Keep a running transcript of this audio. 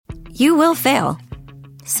You will fail.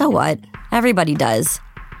 So what? Everybody does.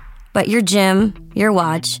 But your gym, your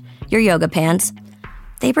watch, your yoga pants,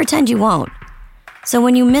 they pretend you won't. So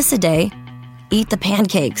when you miss a day, eat the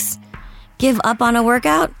pancakes. Give up on a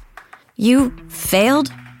workout? You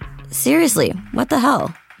failed? Seriously, what the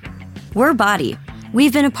hell? We're Body.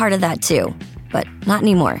 We've been a part of that too, but not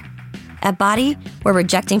anymore. At Body, we're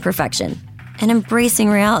rejecting perfection and embracing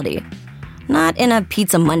reality. Not in a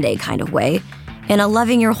Pizza Monday kind of way, in a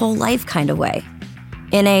loving your whole life kind of way.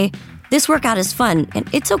 In a, this workout is fun and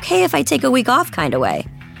it's okay if I take a week off kind of way.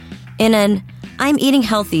 In an, I'm eating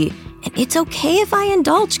healthy and it's okay if I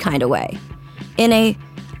indulge kind of way. In a,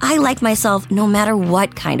 I like myself no matter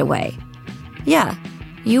what kind of way. Yeah,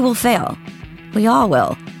 you will fail. We all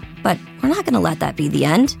will. But we're not going to let that be the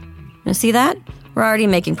end. You see that? We're already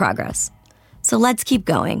making progress. So let's keep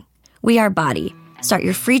going. We are Body. Start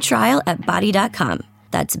your free trial at body.com.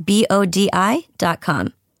 That's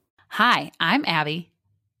BODI.com. Hi, I'm Abby.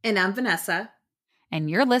 And I'm Vanessa. And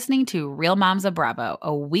you're listening to Real Moms of Bravo,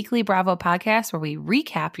 a weekly Bravo podcast where we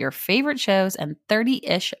recap your favorite shows in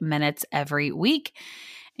 30-ish minutes every week.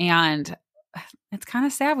 And it's kind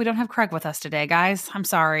of sad we don't have Craig with us today, guys. I'm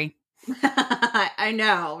sorry. I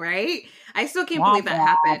know, right? I still can't believe that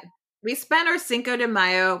happened. We spent our Cinco de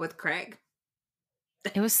Mayo with Craig.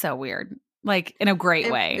 It was so weird. Like, in a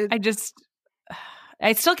great way.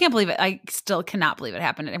 I still can't believe it. I still cannot believe it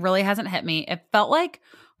happened. It really hasn't hit me. It felt like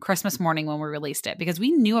Christmas morning when we released it because we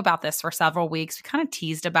knew about this for several weeks. We kind of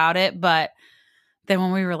teased about it, but then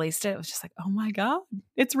when we released it, it was just like, oh my God,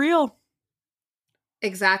 it's real.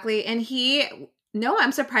 Exactly. And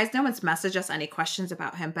I'm surprised no one's messaged us any questions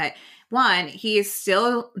about him. But one, he is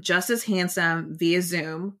still just as handsome via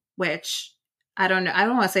Zoom, which I don't know. I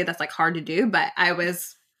don't want to say that's like hard to do, but I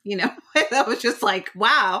was, that was just like,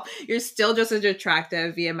 wow, you're still just as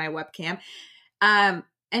attractive via my webcam.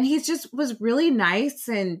 And he just was really nice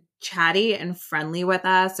and chatty and friendly with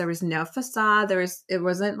us. There was no facade. It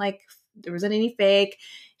wasn't like there wasn't any fake.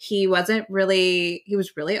 He was really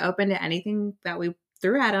open to anything that we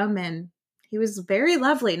threw at him, and he was very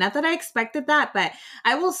lovely. Not that I expected that, but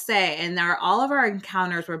I will say, and all of our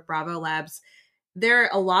encounters with Bravo Labs,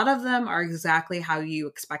 a lot of them are exactly how you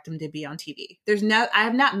expect them to be on TV. I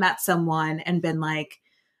have not met someone and been like,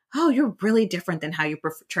 oh, you're really different than how you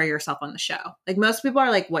portray yourself on the show. Like most people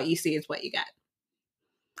are like, what you see is what you get.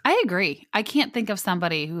 I agree. I can't think of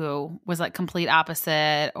somebody who was like complete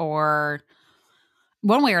opposite or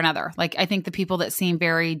one way or another. Like I think the people that seem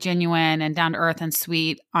very genuine and down to earth and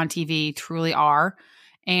sweet on TV truly are.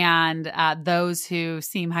 And those who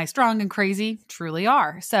seem high strung and crazy truly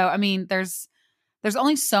are. So, I mean, there's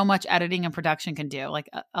only so much editing and production can do. Like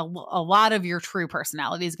a lot of your true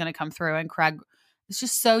personality is going to come through. And Craig is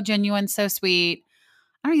just so genuine, so sweet.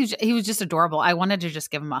 He was just adorable. I wanted to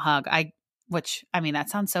just give him a hug. That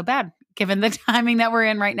sounds so bad given the timing that we're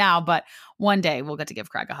in right now. But one day we'll get to give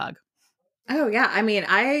Craig a hug. Oh yeah. I mean,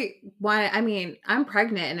 I'm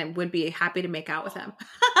pregnant and I would be happy to make out with him.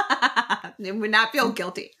 It would not feel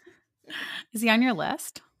guilty. Is he on your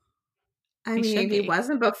list? He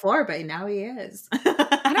wasn't before, but now he is.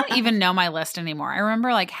 I don't even know my list anymore. I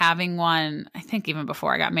remember like having one, I think even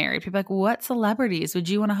before I got married, people like, what celebrities would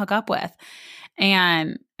you want to hook up with?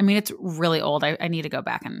 And I mean, it's really old. I need to go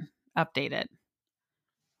back and update it.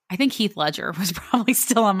 I think Heath Ledger was probably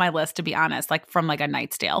still on my list, to be honest, like from like A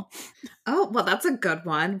Knight's Tale. Oh, well, that's a good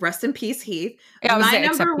one. Rest in peace, Heath. Yeah, my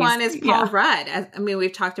number one is Paul Rudd.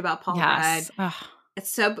 We've talked about Paul Rudd. Ugh. It's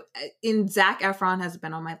so, and Zac Efron has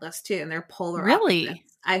been on my list too, and they're polar Really?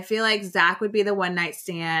 opposites. I feel like Zac would be the one night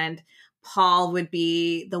stand. Paul would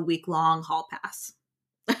be the week-long hall pass.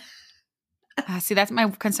 See, that's my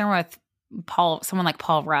concern with someone like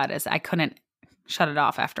Paul Rudd is I couldn't shut it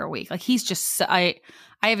off after a week. Like he's just, I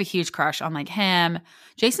have a huge crush on like him.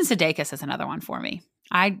 Jason Sudeikis is another one for me.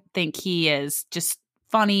 I think he is just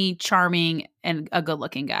funny, charming, and a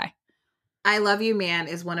good-looking guy. I Love You, Man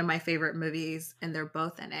is one of my favorite movies, and they're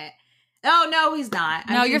both in it. Oh, no, he's not.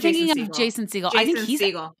 No, you're thinking of Jason Segel. I think he's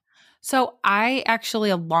Segel. So I actually,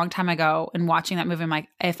 a long time ago in watching that movie, I'm like,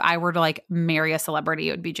 if I were to like marry a celebrity,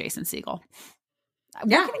 it would be Jason Segel.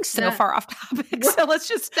 We're getting so far off topic. So let's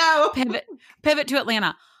just pivot to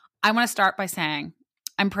Atlanta. I want to start by saying,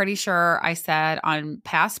 I'm pretty sure I said on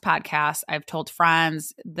past podcasts, I've told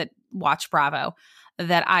friends that watch Bravo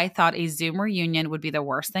that I thought a Zoom reunion would be the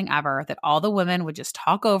worst thing ever, that all the women would just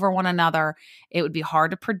talk over one another. It would be hard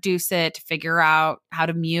to produce it, to figure out how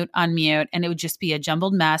to mute, unmute, and it would just be a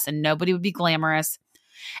jumbled mess and nobody would be glamorous.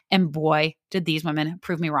 And boy, did these women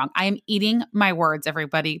prove me wrong. I am eating my words,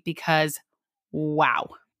 everybody, because wow.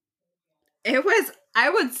 It was I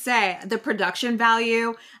would say the production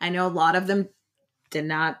value, I know a lot of them did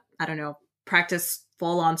not, I don't know, practice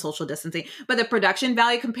full-on social distancing, but the production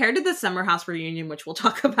value compared to the Summer House reunion, which we'll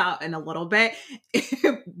talk about in a little bit,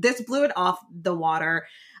 this blew it off the water.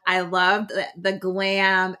 I loved the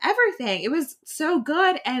glam, everything. It was so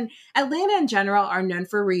good. And Atlanta in general are known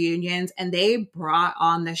for reunions, and they brought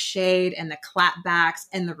on the shade and the clapbacks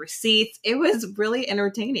and the receipts. It was really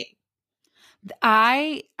entertaining.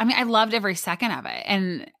 I mean, I loved every second of it.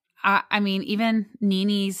 And I mean, even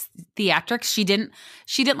NeNe's theatrics, she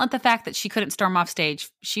didn't let the fact that she couldn't storm off stage.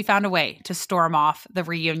 She found a way to storm off the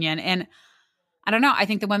reunion. And I don't know. I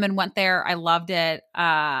think the women went there. I loved it.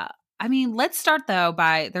 I mean, let's start though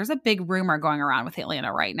there's a big rumor going around with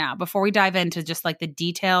Atlanta right now. Before we dive into just like the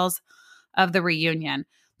details of the reunion,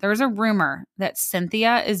 there's a rumor that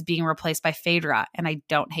Cynthia is being replaced by Phaedra, and I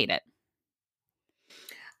don't hate it.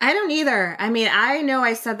 I don't either. I mean, I know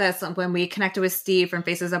I said this when we connected with Steve from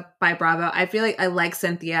Faces Up by Bravo. I feel like I like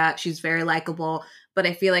Cynthia. She's very likable, but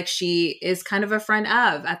I feel like she is kind of a friend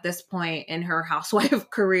of at this point in her housewife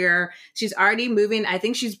career. She's already moving. I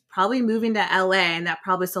think she's probably moving to LA, and that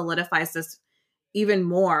probably solidifies this even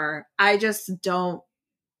more. I'd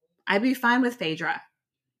be fine with Phaedra.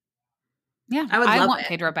 Yeah, I want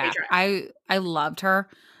Phaedra back. I loved her.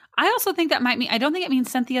 I also think that I don't think it means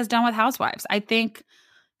Cynthia's done with Housewives. I think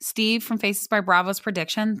Steve from Faces by Bravo's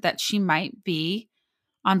prediction that she might be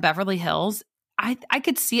on Beverly Hills, I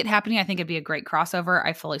could see it happening. I think it'd be a great crossover.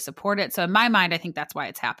 I fully support it. So in my mind, I think that's why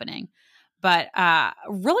it's happening. But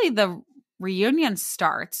really the reunion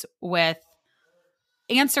starts with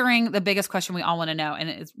answering the biggest question we all want to know, and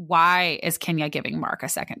it is, why is Kenya giving Mark a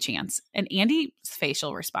second chance? And Andy's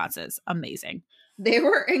facial responses, amazing. They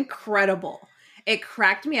were incredible. It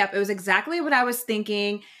cracked me up. It was exactly what I was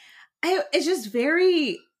thinking. It's just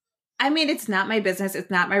very... I mean, it's not my business. It's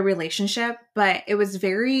not my relationship, but it was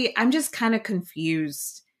I'm just kind of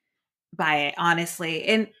confused by it, honestly.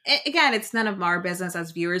 And again, it's none of our business as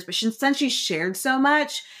viewers, but since she shared so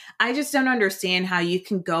much, I just don't understand how you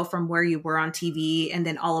can go from where you were on TV and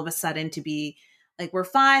then all of a sudden to be like, we're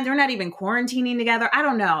fine. They're not even quarantining together. I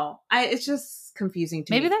don't know. It's just confusing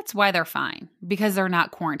to me. Maybe that's why they're fine, because they're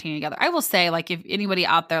not quarantining together. I will say, like, if anybody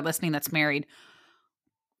out there listening that's married,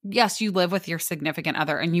 yes, you live with your significant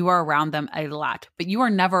other and you are around them a lot, but you are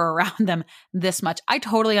never around them this much. I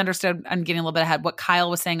totally understood, I'm getting a little bit ahead, what Kyle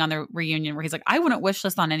was saying on the reunion where he's like, I wouldn't wish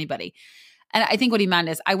this on anybody. And I think what he meant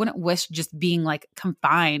is I wouldn't wish just being like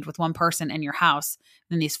confined with one person in your house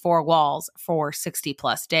in these four walls for 60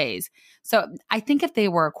 plus days. So I think if they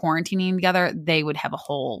were quarantining together, they would have a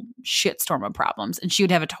whole shitstorm of problems and she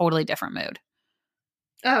would have a totally different mood.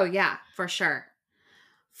 Oh yeah, for sure.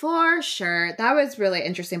 For sure. That was really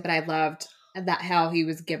interesting, but I loved that how he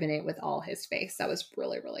was giving it with all his face. That was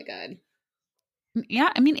really, really good.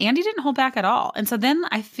 Yeah. I mean, Andy didn't hold back at all. And so then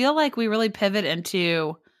I feel like we really pivot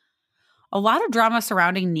into a lot of drama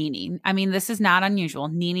surrounding NeNe. I mean, this is not unusual.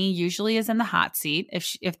 NeNe usually is in the hot seat.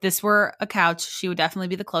 If this were a couch, she would definitely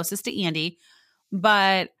be the closest to Andy.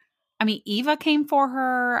 But I mean, Eva came for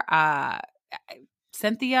her,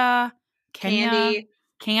 Cynthia, Kenya,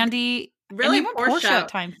 Candy. Really, Portia at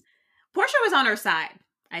times. Portia was on her side,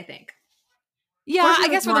 I think. Yeah, Portia I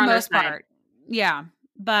guess for the most part. Yeah.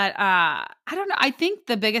 But I don't know. I think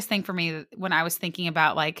the biggest thing for me when I was thinking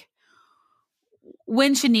about like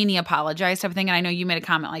when should NeNe apologize type of thing, and I know you made a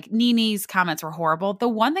comment like NeNe's comments were horrible. The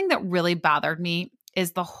one thing that really bothered me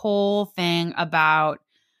is the whole thing about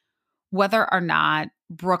whether or not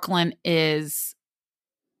Brooklyn is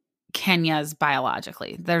Kenya's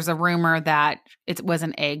biologically. There's a rumor that it was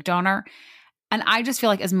an egg donor. And I just feel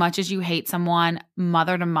like as much as you hate someone,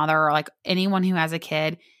 mother to mother, or like anyone who has a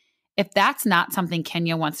kid, if that's not something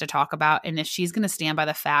Kenya wants to talk about, and if she's going to stand by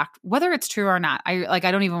the fact, whether it's true or not, I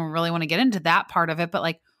don't even really want to get into that part of it, but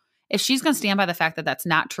like if she's going to stand by the fact that that's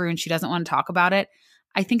not true and she doesn't want to talk about it,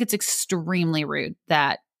 I think it's extremely rude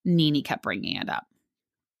that NeNe kept bringing it up.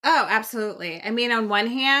 Oh, absolutely. I mean, on one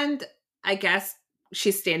hand, I guess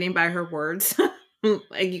she's standing by her words.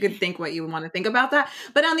 Like you could think what you want to think about that.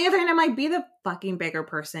 But on the other hand, I might be the fucking bigger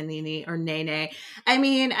person, NeNe or Nene. I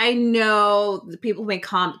mean, I know the people make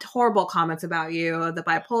horrible comments about you, the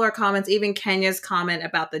bipolar comments, even Kenya's comment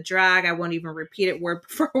about the drag. I won't even repeat it word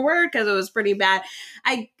for word because it was pretty bad.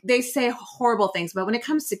 They say horrible things, but when it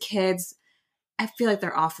comes to kids, I feel like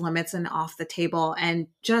they're off limits and off the table, and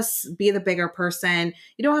just be the bigger person.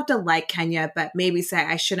 You don't have to like Kenya, but maybe say,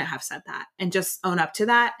 I shouldn't have said that, and just own up to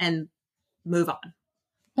that and move on.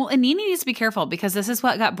 Well, and NeNe needs to be careful because this is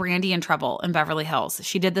what got Brandy in trouble in Beverly Hills.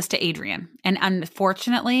 She did this to Adrienne. And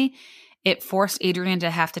unfortunately, it forced Adrienne to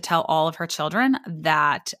have to tell all of her children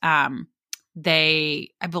that I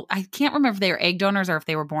can't remember if they were egg donors or if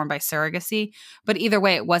they were born by surrogacy, but either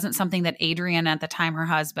way, it wasn't something that Adrian, at the time, her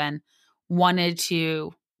husband, wanted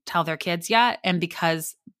to tell their kids yet. And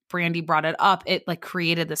because Brandi brought it up, it like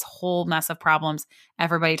created this whole mess of problems,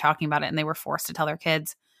 everybody talking about it, and they were forced to tell their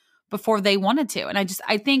kids before they wanted to. And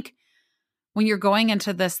I think when you're going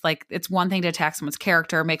into this, like, it's one thing to attack someone's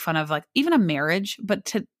character, make fun of like even a marriage, but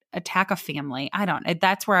to attack a family,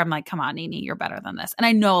 that's where I'm like, come on, Nene, you're better than this. And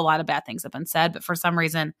I know a lot of bad things have been said, but for some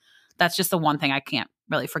reason, that's just the one thing I can't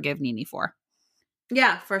really forgive Nene for.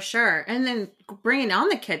 Yeah, for sure. And then bringing on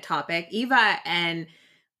the kid topic, Eva and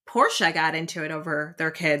Portia got into it over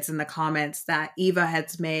their kids in the comments that Eva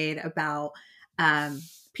has made about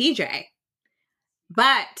PJ.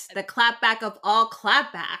 But the clapback of all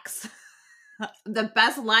clapbacks, the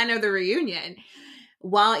best line of the reunion,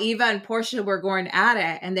 while Eva and Portia were going at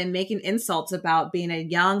it and then making insults about being a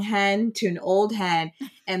young hen to an old hen,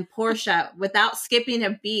 and Portia, without skipping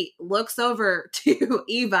a beat, looks over to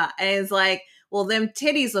Eva and is like, well, them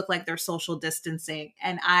titties look like they're social distancing.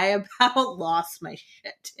 And I about lost my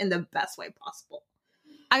shit in the best way possible.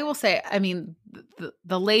 I will say, I mean,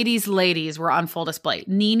 the ladies were on full display.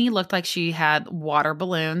 Nene looked like she had water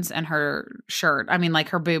balloons in her shirt. I mean, like,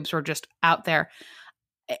 her boobs were just out there.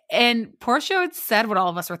 And Portia had said what all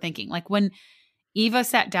of us were thinking. Like, when Eva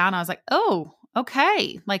sat down, I was like, oh,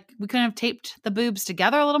 okay. Like, we couldn't have taped the boobs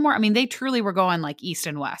together a little more. I mean, they truly were going like east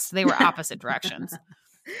and west. They were opposite directions.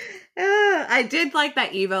 I did like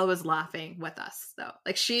that Eva was laughing with us, though.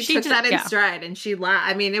 Like, she took that in stride and she laughed.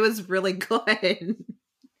 I mean, it was really good.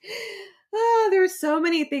 Oh, there were so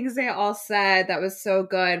many things they all said that was so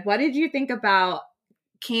good. What did you think about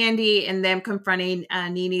Kandi and them confronting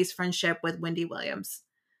Nene's friendship with Wendy Williams?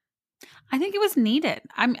 I think it was needed.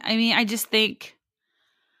 I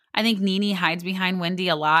think Nene hides behind Wendy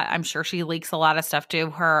a lot. I'm sure she leaks a lot of stuff to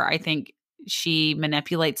her. I think she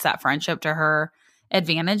manipulates that friendship to her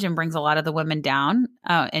advantage and brings a lot of the women down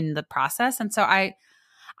in the process. And so I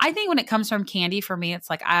think when it comes from Kandi, for me, it's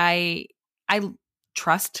like I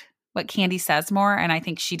trust what Kandi says more, and I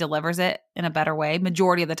think she delivers it in a better way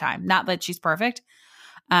majority of the time. Not that she's perfect.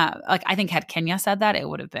 Like, I think had Kenya said that, it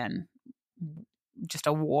would have been just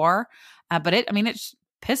a war. But it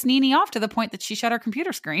pissed Nene off to the point that she shut her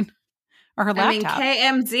computer screen or her laptop. I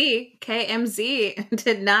mean, KMZ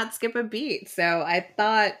did not skip a beat. So I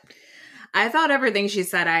thought everything she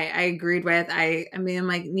said, I agreed with. I mean, I'm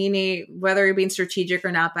like, Nene, whether you're being strategic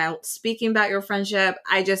or not about speaking about your friendship,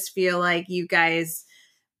 I just feel like you guys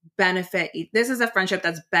benefit. This is a friendship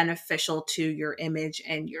that's beneficial to your image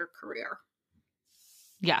and your career.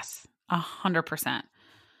 Yes, 100%.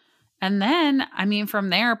 And then, I mean, from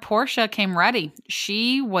there, Portia came ready.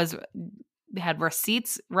 She had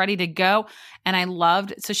receipts ready to go. And I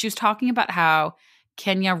loved, so she was talking about how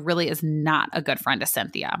Kenya really is not a good friend to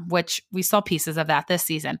Cynthia, which we saw pieces of that this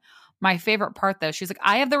season. My favorite part, though, she's like,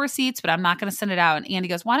 I have the receipts, but I'm not going to send it out. And Andy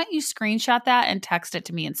goes, why don't you screenshot that and text it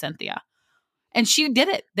to me and Cynthia? And she did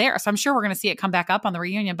it there. So I'm sure we're going to see it come back up on the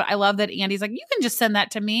reunion. But I love that Andy's like, you can just send that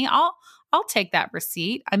to me. I'll take that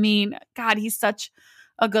receipt. I mean, God, he's such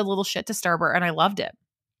a good little shit disturber. And I loved it.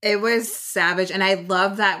 It was savage. And I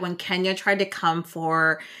love that when Kenya tried to come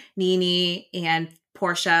for Nene and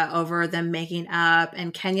Portia over them making up,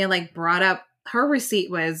 and Kenya like brought up her receipt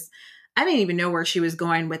was, I didn't even know where she was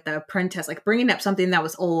going with the apprentice, like bringing up something that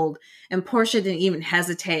was old, and Portia didn't even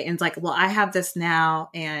hesitate and it's like, well, I have this now.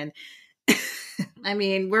 And I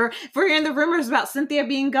mean, we're hearing the rumors about Cynthia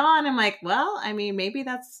being gone. I'm like, well, I mean, maybe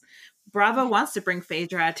that's Bravo wants to bring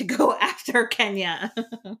Phaedra to go after Kenya.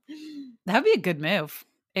 That would be a good move.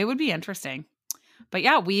 It would be interesting. But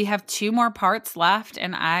yeah, we have 2 more parts left.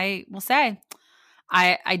 And I will say,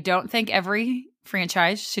 I don't think every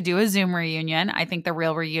franchise should do a Zoom reunion. I think the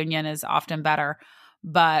real reunion is often better.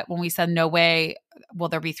 But when we said no way will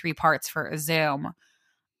there be 3 parts for a Zoom,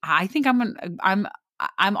 I think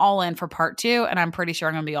I'm all in for part 2, and I'm pretty sure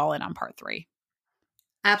I'm going to be all in on part 3.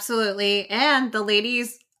 Absolutely. And the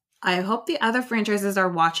ladies, I hope the other franchises are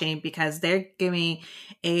watching because they're giving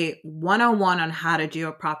a 101 on how to do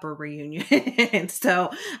a proper reunion.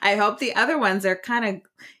 So I hope the other ones are kind of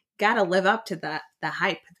got to live up to the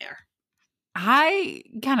hype there. I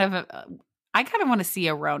kind of want to see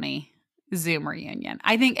a Roni Zoom reunion.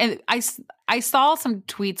 I think, and I saw some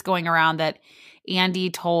tweets going around that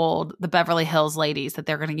Andy told the Beverly Hills ladies that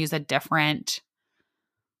they're going to use a different,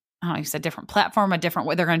 I don't know, you said different platform, a different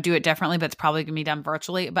way. They're going to do it differently, but it's probably going to be done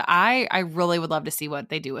virtually. But I really would love to see what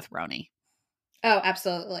they do with Roni. Oh,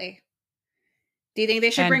 absolutely. Do you think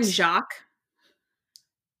they should bring Jacques?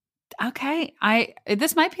 Okay.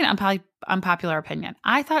 This might be an unpopular opinion.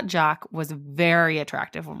 I thought Jock was very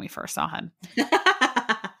attractive when we first saw him.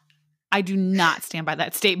 I do not stand by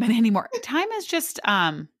that statement anymore. Time has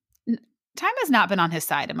not been on his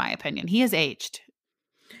side, in my opinion. He has aged.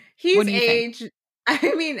 He's aged.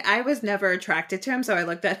 I mean, I was never attracted to him, so I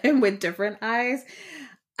looked at him with different eyes.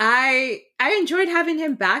 I enjoyed having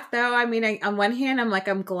him back, though. I mean, on one hand,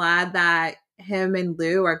 I'm glad that him and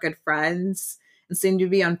Lou are good friends and seem to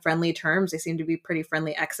be on friendly terms. They seem to be pretty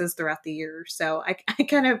friendly exes throughout the year. So I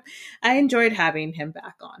enjoyed having him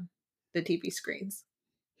back on the TV screens.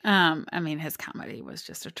 I mean, his comedy was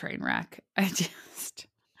just a train wreck.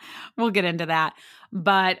 We'll get into that.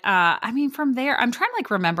 But I mean, from there, I'm trying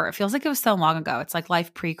to remember. It feels like it was so long ago. It's like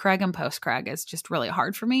life pre-Craig and post-Craig is just really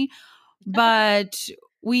hard for me. But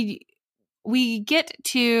we get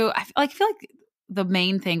to, I feel like the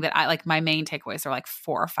main thing that my main takeaways are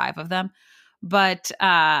 4 or 5 of them. But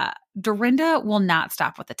Dorinda will not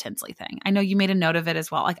stop with the Tinsley thing. I know you made a note of it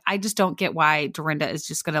as well. I just don't get why Dorinda is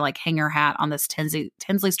just going to hang her hat on this Tinsley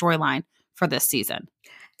storyline for this season.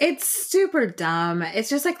 It's super dumb. It's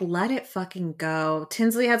just let it fucking go.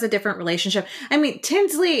 Tinsley has a different relationship. I mean,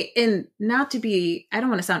 Tinsley, I don't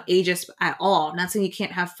want to sound ageist at all. Not saying you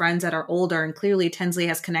can't have friends that are older, and clearly Tinsley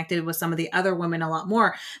has connected with some of the other women a lot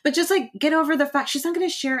more. But just get over the fact she's not going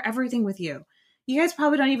to share everything with you. You guys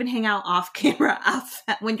probably don't even hang out off camera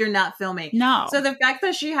when you're not filming. No. So the fact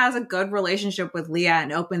that she has a good relationship with Leah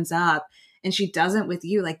and opens up and she doesn't with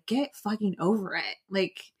you, get fucking over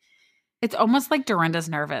it. It's almost like Dorinda's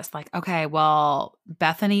nervous. Okay, well,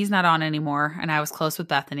 Bethany's not on anymore. And I was close with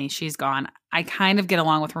Bethany. She's gone. I kind of get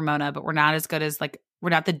along with Ramona, but we're not as good as we're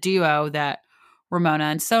not the duo that Ramona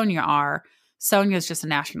and Sonia are. Sonia's just a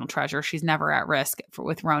national treasure. She's never at risk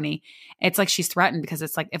with Roni. It's she's threatened because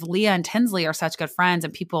it's if Leah and Tinsley are such good friends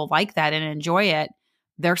and people like that and enjoy it,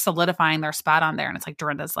 they're solidifying their spot on there. And it's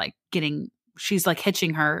Dorinda's she's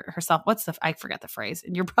hitching herself. I forget the phrase.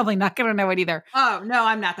 And you're probably not going to know it either. Oh, no,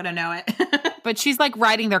 I'm not going to know it. But she's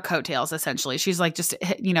riding their coattails, essentially. She's just,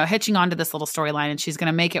 hitching onto this little storyline, and she's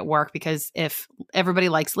going to make it work because if everybody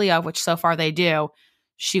likes Leah, which so far they do,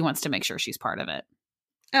 she wants to make sure she's part of it.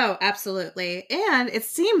 Oh, absolutely. And it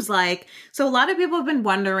seems so a lot of people have been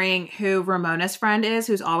wondering who Ramona's friend is,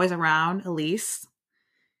 who's always around, Elise.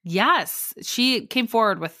 Yes. She came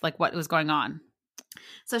forward with what was going on.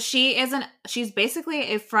 So she's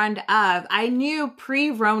basically a friend of, I knew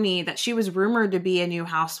pre-Roni that she was rumored to be a new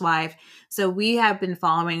housewife. So we have been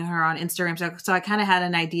following her on Instagram. So I kind of had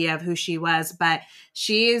an idea of who she was, but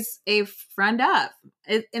she's a friend of.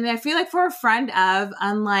 And I feel for a friend of,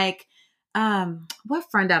 unlike, what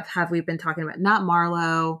friend of have we been talking about? Not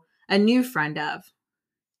Marlo, a new friend of.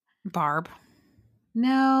 Barb.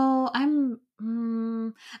 No,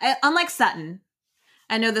 unlike Sutton.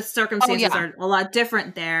 I know the circumstances are a lot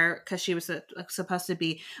different there because she was supposed to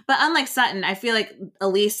be. But unlike Sutton, I feel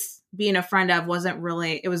Elise being a friend of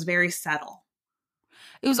it was very subtle.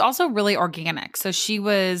 It was also really organic. So she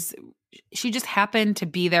just happened to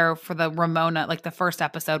be there for the Ramona, the first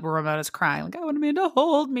episode where Ramona's crying, I want a man to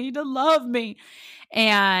hold me, to love me.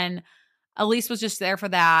 And Elise was just there for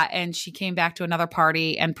that. And she came back to another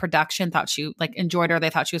party, and production thought she enjoyed her. They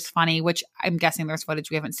thought she was funny, which I'm guessing there's footage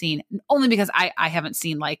we haven't seen, only because I haven't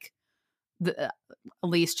seen the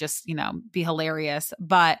Elise just, be hilarious.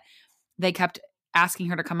 But they kept asking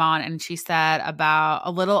her to come on, and she said about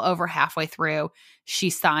a little over halfway through, she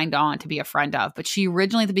signed on to be a friend of. But she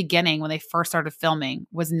originally, at the beginning, when they first started filming,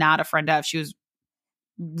 was not a friend of. She was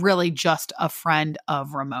really just a friend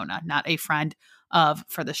of Ramona, not a friend of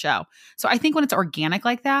for the show. So I think when it's organic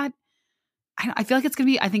like that, I feel it's going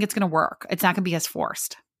to be, I think it's going to work. It's not going to be as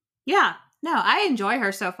forced. Yeah. No, I enjoy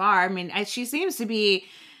her so far. I mean, she seems to be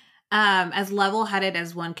as level-headed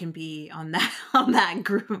as one can be on that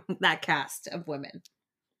group, that cast of women.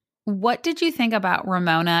 What did you think about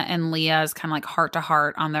Ramona and Leah's kind of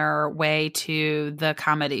heart-to-heart on their way to the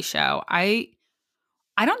comedy show? I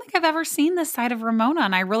don't think I've ever seen this side of Ramona,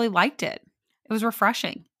 and I really liked it. It was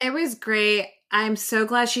refreshing. It was great. I'm so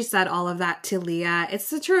glad she said all of that to Leah. It's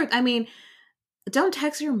the truth. I mean, don't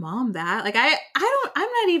text your mom that. I'm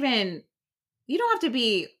not even, you don't have to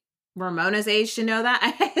be Ramona's age to know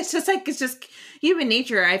that. It's just human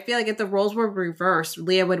nature. I feel if the roles were reversed,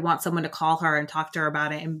 Leah would want someone to call her and talk to her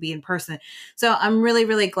about it and be in person. So I'm really,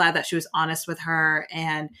 really glad that she was honest with her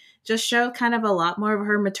and just showed kind of a lot more of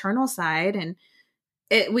her maternal side. And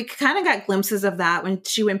we kind of got glimpses of that when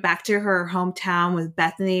she went back to her hometown with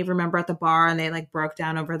Bethany, remember, at the bar, and they broke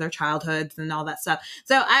down over their childhoods and all that stuff.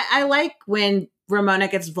 So I like when Ramona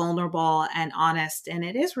gets vulnerable and honest, and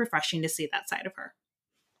it is refreshing to see that side of her.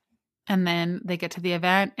 And then they get to the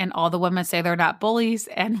event and all the women say they're not bullies.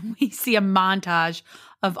 And we see a montage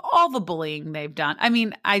of all the bullying they've done. I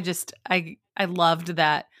mean, I loved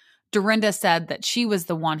that Dorinda said that she was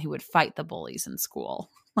the one who would fight the bullies in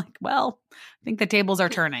school. Like, well, I think the tables are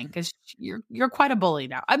turning because you're quite a bully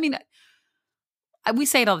now. I mean, we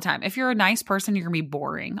say it all the time. If you're a nice person, you're going to be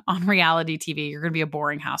boring on reality TV. You're going to be a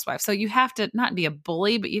boring housewife. So you have to not be a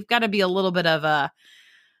bully, but you've got to be a little bit of a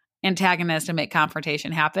antagonist and make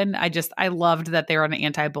confrontation happen. I loved that they were an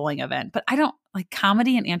anti-bullying event, but I don't like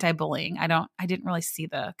comedy and anti-bullying. I didn't really see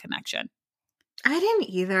the connection. I didn't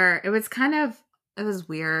either. It was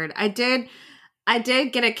weird. I did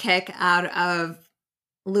get a kick out of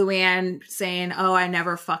Luann saying, "Oh, I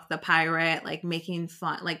never fucked the pirate," like making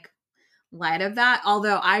fun, like light of that.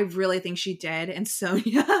 Although I really think she did, and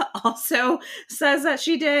Sonia also says that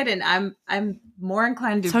she did, and I'm more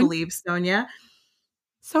inclined to believe Sonia.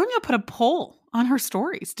 Sonia put a poll on her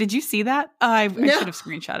stories. Did you see that? I should have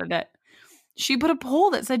screenshotted it. She put a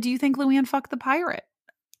poll that said, "Do you think Luann fucked the pirate?"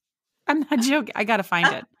 I'm not joking. I got to find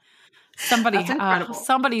it.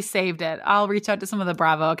 Somebody saved it. I'll reach out to some of the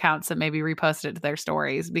Bravo accounts that maybe reposted it to their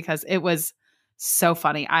stories because it was so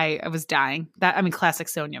funny. I was dying. Classic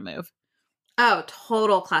Sonia move. Oh,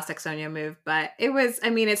 total classic Sonia move. But it was, I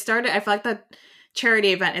feel like the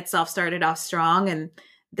charity event itself started off strong, and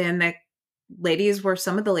then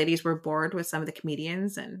some of the ladies were bored with some of the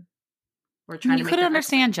comedians and were trying to make. You couldn't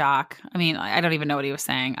understand Jock. I mean, I don't even know what he was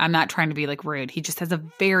saying. I'm not trying to be like rude. He just has a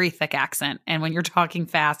very thick accent. And when you're talking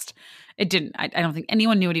fast, I don't think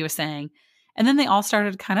anyone knew what he was saying. And then they all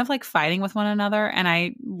started kind of like fighting with one another. And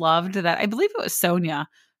I loved that. I believe it was Sonia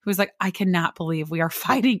who was like, "I cannot believe we are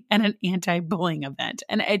fighting at an anti-bullying event."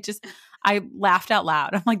 And I laughed out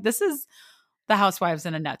loud. I'm like, this is the housewives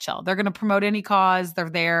in a nutshell. They're going to promote any cause. They're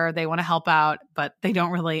there. They want to help out, but they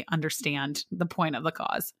don't really understand the point of the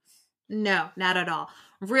cause. No, not at all.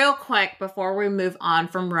 Real quick, before we move on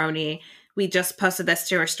from Roni, we just posted this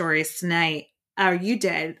to our stories tonight. You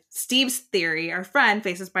did. Steve's theory, our friend,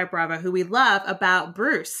 Faces by Bravo, who we love, about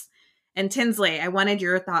Bruce and Tinsley. I wanted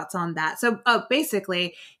your thoughts on that. So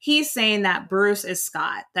basically, he's saying that Bruce is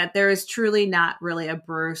Scott, that there is truly not really a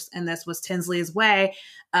Bruce, and this was Tinsley's way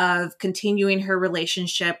of continuing her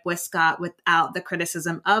relationship with Scott without the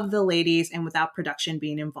criticism of the ladies and without production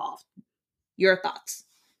being involved. Your thoughts?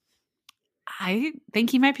 I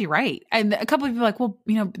think he might be right. And a couple of people are like, well,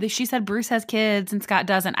 she said Bruce has kids and Scott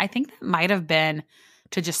doesn't. I think that might have been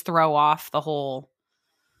to just throw off the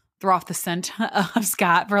scent of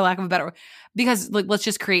Scott, for lack of a better word. Because let's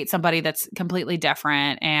just create somebody that's completely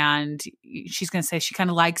different. And she's going to say she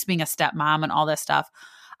kind of likes being a stepmom and all this stuff.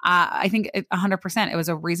 I think 100% it was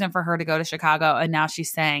a reason for her to go to Chicago. And now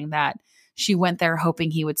she's saying that she went there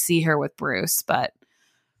hoping he would see her with Bruce. But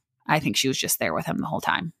I think she was just there with him the whole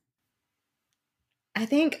time. I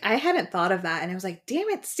think I hadn't thought of that. And I was like, damn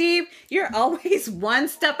it, Steve, you're always one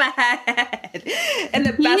step ahead in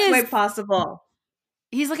the best way possible.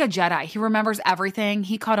 He's like a Jedi. He remembers everything.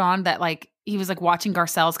 He caught on that he was watching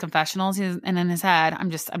Garcelle's confessionals. And in his head, I'm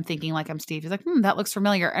thinking like I'm Steve. He's like, that looks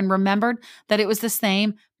familiar. And remembered that it was the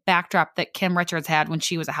same backdrop that Kim Richards had when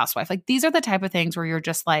she was a housewife. Like these are the type of things where you're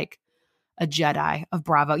just like a Jedi of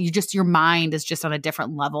Bravo. your mind is just on a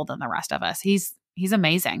different level than the rest of us. He's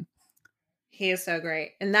amazing. He is so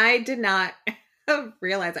great. And I did not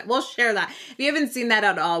realize that. We'll share that. If you haven't seen that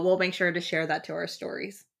at all, we'll make sure to share that to our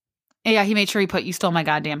stories. Yeah, he made sure he put "You Stole My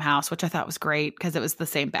Goddamn House," which I thought was great because it was the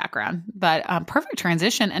same background. But perfect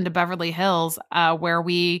transition into Beverly Hills, where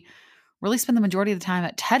we really spend the majority of the time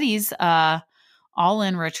at Teddy's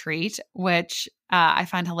all-in retreat, which I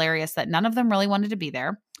find hilarious that none of them really wanted to be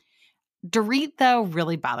there. Dorit, though,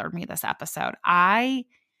 really bothered me this episode.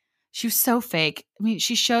 She was so fake. I mean,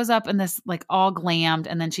 she shows up in this all glammed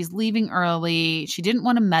and then she's leaving early. She didn't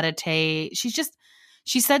want to meditate.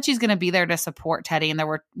 She said she's going to be there to support Teddy. And there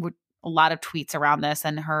were a lot of tweets around this,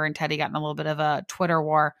 and her and Teddy got in a little bit of a Twitter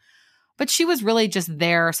war. But she was really just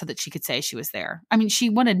there so that she could say she was there. I mean, she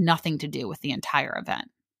wanted nothing to do with the entire event.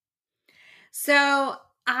 So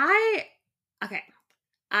I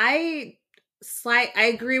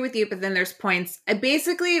agree with you, but then there's points. I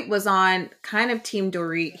basically was on kind of Team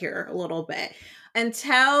Dorit here a little bit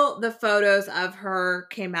until the photos of her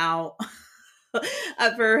came out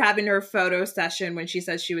of her having her photo session when she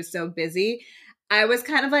said she was so busy. I was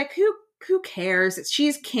kind of like, who cares?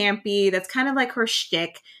 She's campy. That's kind of like her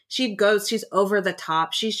shtick. She's over the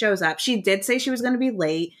top. She shows up. She did say she was going to be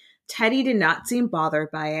late. Teddy did not seem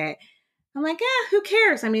bothered by it. I'm like, yeah, who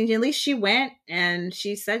cares? I mean, at least she went and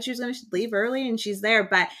she said she was going to leave early and she's there.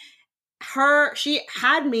 But she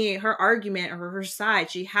had me, her argument or her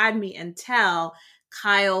side, she had me until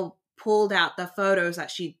Kyle pulled out the photos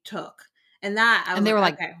that she took. And that, I was they were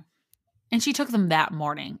like, okay. And she took them that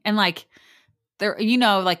morning. And like, there, you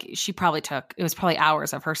know, like she probably it was probably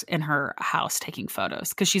hours of her in her house taking photos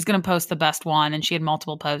because she's going to post the best one. And she had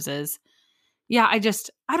multiple poses. Yeah, I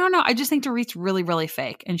don't know. I just think Dorit's really, really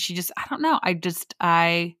fake. And she just, I don't know.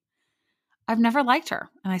 I've never liked her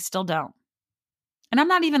and I still don't. And I'm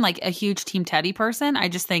not even like a huge Team Teddi person. I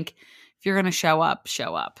just think if you're going to show up,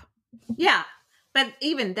 show up. Yeah. But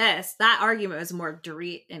even that argument was more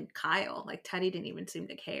Dorit and Kyle. Like Teddi didn't even seem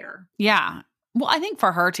to care. Yeah. Well, I think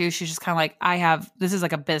for her too, she's just kind of like, this is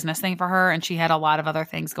like a business thing for her. And she had a lot of other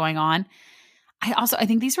things going on. I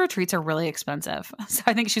think these retreats are really expensive. So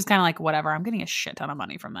I think she's kind of like, whatever, I'm getting a shit ton of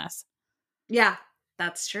money from this. Yeah,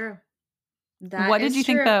 that's true. What did you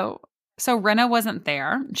think though? So Rinna wasn't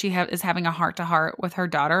there. She is having a heart-to-heart with her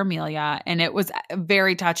daughter, Amelia. And it was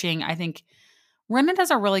very touching. I think Rinna does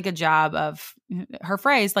a really good job of her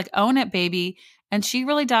phrase, like, own it, baby. And she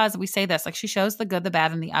really does. We say this, like she shows the good, the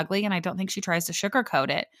bad, and the ugly. And I don't think she tries to sugarcoat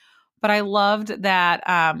it. But I loved that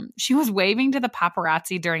she was waving to the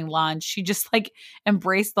paparazzi during lunch. She just like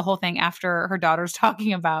embraced the whole thing after her daughter's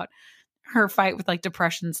talking about her fight with like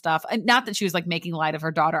depression stuff. And not that she was like making light of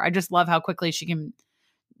her daughter. I just love how quickly she can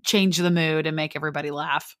change the mood and make everybody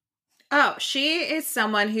laugh. Oh, she is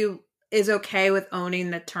someone who is okay with owning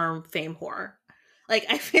the term fame whore. Like,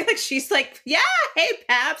 I feel like she's like, yeah, hey,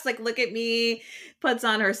 Paps, like, look at me, puts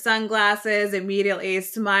on her sunglasses, immediately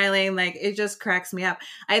smiling. Like, it just cracks me up.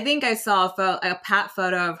 I think I saw a Pat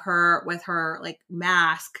photo of her with her, like,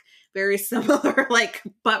 mask, very similar, like,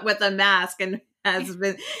 but with a mask, and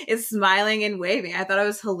is smiling and waving. I thought it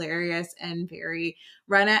was hilarious and very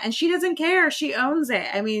Rinna, and she doesn't care. She owns it.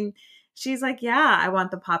 I mean, she's like, yeah, I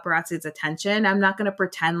want the paparazzi's attention. I'm not going to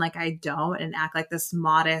pretend like I don't and act like this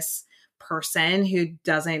modest person who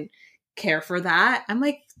doesn't care for that. I'm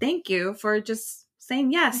like, thank you for just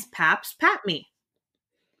saying yes, Paps, pat me.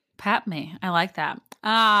 Pat me. I like that.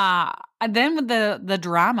 Then with the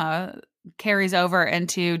drama carries over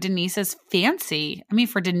into Denise's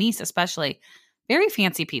for Denise especially, very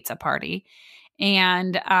fancy pizza party.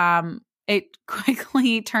 And it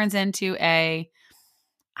quickly turns into I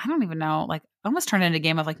don't even know, like almost turned into a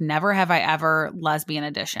game of like Never Have I Ever lesbian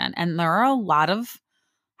edition. And there are a lot of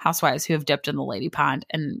housewives who have dipped in the lady pond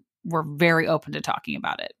and were very open to talking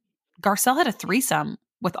about it. Garcelle had a threesome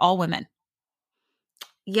with all women.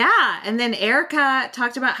 Yeah. And then Erika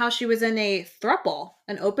talked about how she was in a throuple,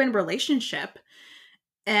 an open relationship.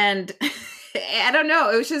 And I don't know.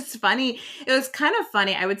 It was just funny. It was kind of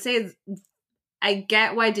funny. I would say I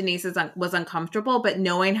get why Denise was uncomfortable, but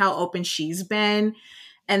knowing how open she's been,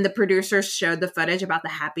 and the producers showed the footage about the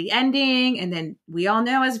happy ending. And then we all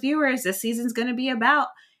know as viewers, this season's going to be about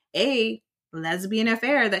a lesbian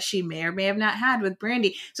affair that she may or may have not had with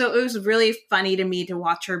Brandi. So it was really funny to me to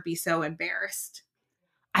watch her be so embarrassed.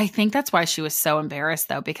 I think that's why she was so embarrassed,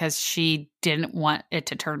 though, because she didn't want it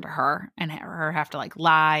to turn to her and her have to like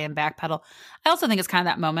lie and backpedal. I also think it's kind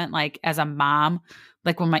of that moment, like as a mom,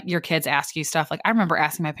 like when your kids ask you stuff. Like I remember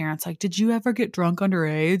asking my parents, like, did you ever get drunk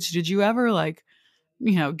underage? Did you ever like,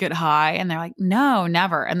 get high? And they're like, no,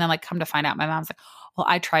 never. And then like come to find out, my mom's like, well,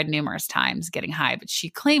 I tried numerous times getting high, but she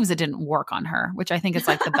claims it didn't work on her, which I think is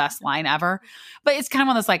like the best line ever. But it's kind of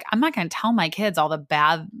one of those like, I'm not going to tell my kids all the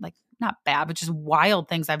bad, like not bad, but just wild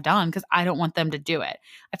things I've done because I don't want them to do it.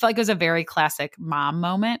 I feel like it was a very classic mom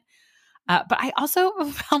moment. But I also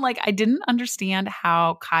felt like I didn't understand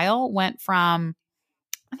how Kyle went from,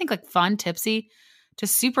 I think like fun, tipsy to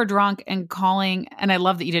super drunk and calling, and I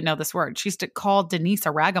love that you didn't know this word. She used to call Denise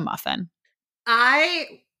a ragamuffin.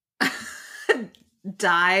 I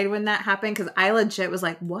died when that happened because I legit was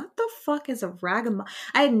like, what the fuck is a ragamuffin?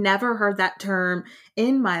 I had never heard that term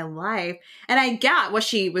in my life. And I got what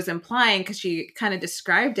she was implying because she kind of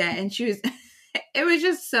described it. And she was, it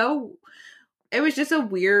was just a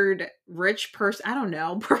weird rich person, I don't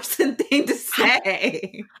know, person thing to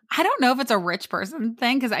say. I don't know if it's a rich person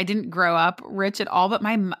thing because I didn't grow up rich at all, but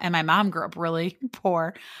my mom grew up really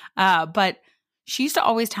poor. But she used to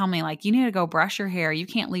always tell me, like, you need to go brush your hair. You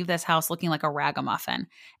can't leave this house looking like a ragamuffin.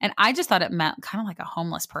 And I just thought it meant kind of like a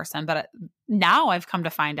homeless person. But now I've come to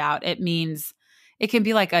find out it means it can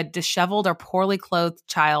be like a disheveled or poorly clothed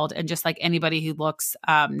child and just like anybody who looks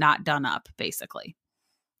not done up, basically,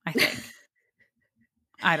 I think.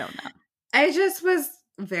 I don't know. I just was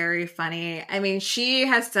very funny. I mean, she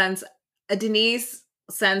has Denise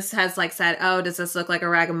since has like said, oh, does this look like a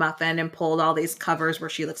ragamuffin, and pulled all these covers where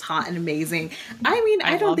she looks hot and amazing. I mean,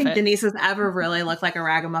 I don't think Denise has ever really looked like a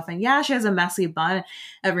ragamuffin. Yeah, she has a messy bun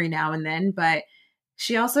every now and then, but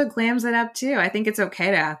she also glams it up too. I think it's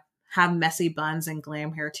okay to have messy buns and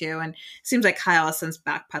glam hair too. And it seems like Kyle has since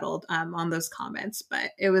backpedaled on those comments,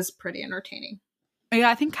 but it was pretty entertaining. Yeah,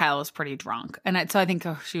 I think Kyle was pretty drunk. And so I think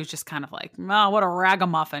she was just kind of like, oh, what a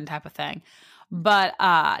ragamuffin type of thing. But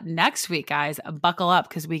next week, guys, buckle up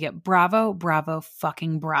because we get Bravo, Bravo,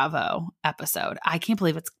 fucking Bravo episode. I can't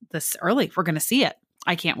believe it's this early. We're going to see it.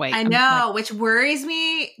 I can't wait. I know, which worries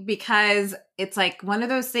me because it's like one of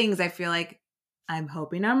those things I feel like I'm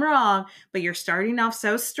hoping I'm wrong, but you're starting off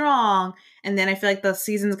so strong. And then I feel like the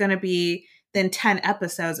season's going to be then 10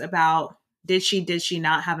 episodes about did she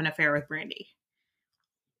not have an affair with Brandi?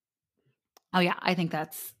 Oh, yeah. I think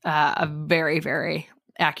that's a very, very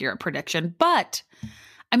accurate prediction. But,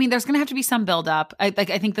 I mean, there's going to have to be some buildup. I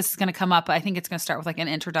think this is going to come up. I think it's going to start with like an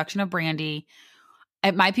introduction of Brandi.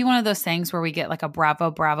 It might be one of those things where we get like a Bravo,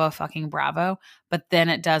 Bravo, fucking Bravo, but then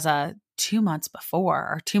it does a 2 months before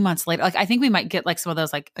or 2 months later. Like, I think we might get like some of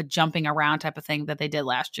those like a jumping around type of thing that they did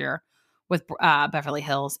last year with Beverly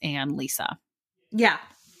Hills and Lisa. Yeah.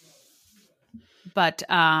 But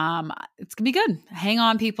it's going to be good. Hang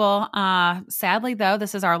on, people. Sadly, though,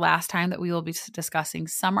 this is our last time that we will be discussing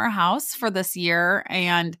Summer House for this year.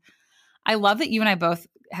 And I love that you and I both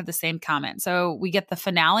have the same comment. So we get the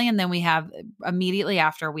finale, and then we have immediately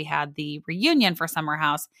after we had the reunion for Summer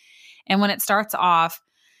House. And when it starts off,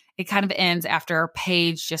 it kind of ends after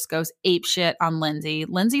Paige just goes apeshit on Lindsay.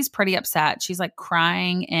 Lindsay's pretty upset. She's like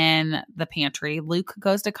crying in the pantry. Luke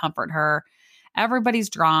goes to comfort her. Everybody's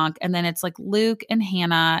drunk. And then it's like Luke and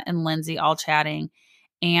Hannah and Lindsay all chatting.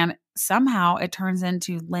 And somehow it turns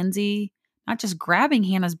into Lindsay not just grabbing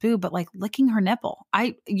Hannah's boob, but like licking her nipple.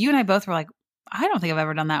 You and I both were like, I don't think I've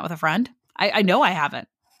ever done that with a friend. I know I haven't.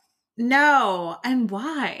 No. And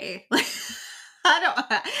why?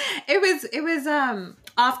 It was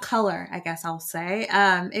off color, I guess I'll say.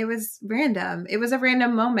 It was random. It was a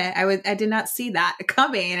random moment. I did not see that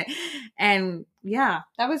coming. And yeah,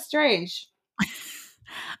 that was strange.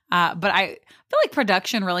 But I feel like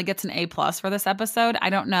production really gets an A+ for this episode. I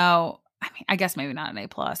don't know. I mean, I guess maybe not an A+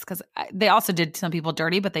 because they also did some people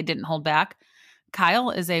dirty, but they didn't hold back.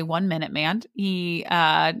 Kyle is a 1 minute man. He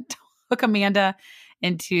took Amanda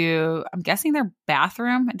into, I'm guessing, their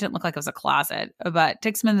bathroom. It didn't look like it was a closet, but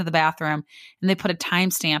takes them into the bathroom and they put a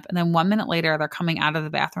timestamp. And then 1 minute later, they're coming out of the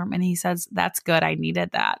bathroom and he says, "That's good. I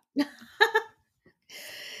needed that."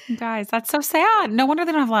 Guys, that's so sad. No wonder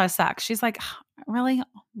they don't have a lot of sex. She's like, really?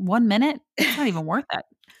 1 minute? It's not even worth it.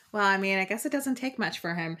 Well, I mean, I guess it doesn't take much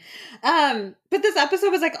for him. But this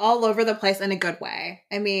episode was like all over the place in a good way.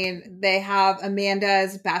 I mean, they have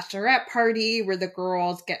Amanda's bachelorette party where the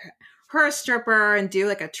girls get her a stripper and do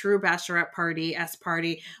like a true bachelorette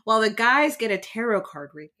party, while the guys get a tarot card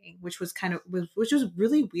reading, which was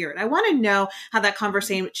really weird. I want to know how that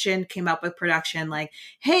conversation came up with production. Like,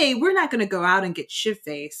 hey, we're not going to go out and get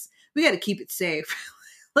shit-faced. We got to keep it safe.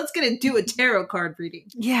 Let's get to do a tarot card reading.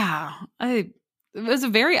 Yeah. It was a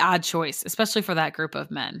very odd choice, especially for that group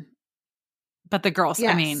of men. But the girls,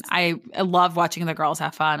 yes. I mean, I love watching the girls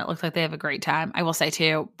have fun. It looks like they have a great time. I will say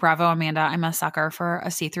too, bravo, Amanda. I'm a sucker for a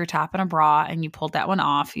see-through top and a bra, and you pulled that one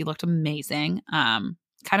off. You looked amazing. Kind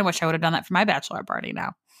of wish I would have done that for my bachelor party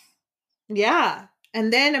now. Yeah.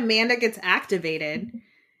 And then Amanda gets activated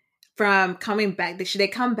from coming back. They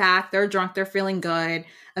come back. They're drunk. They're feeling good.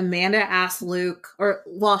 Amanda asked Luke,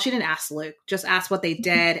 she didn't ask Luke, just asked what they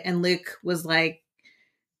did. And Luke was like,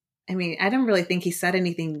 I mean, I don't really think he said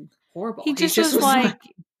anything horrible. He just was like,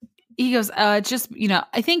 he goes, just,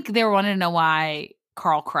 I think they were wanting to know why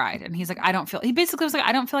Carl cried. And he's like, he basically was like,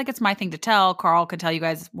 I don't feel like it's my thing to tell. Carl could tell you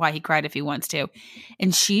guys why he cried if he wants to.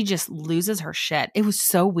 And she just loses her shit. It was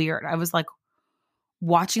so weird. I was like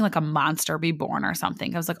watching like a monster be born or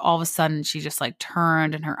something. I was like, all of a sudden she just like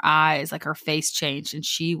turned and her eyes, like her face changed and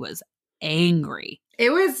she was angry.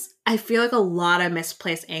 It was, I feel like a lot of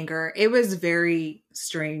misplaced anger. It was very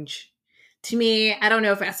strange. To me, I don't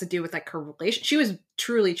know if it has to do with like her relation. She was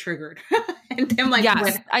truly triggered. And then like,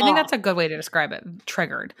 yes, I think that's a good way to describe it.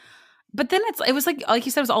 Triggered. But then it was like you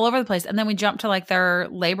said, it was all over the place. And then we jumped to like their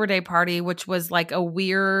Labor Day party, which was like a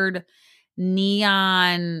weird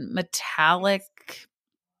neon metallic.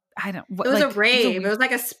 It was a rave. It was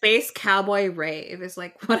like a space cowboy rave is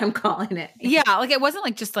like what I'm calling it. Yeah. Like it wasn't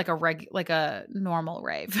like just like a normal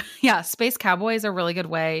rave. Yeah. Space cowboy is a really good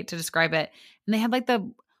way to describe it. And they had like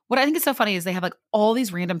what I think is so funny is they have like all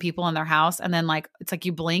these random people in their house. And then like, it's like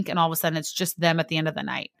you blink and all of a sudden it's just them at the end of the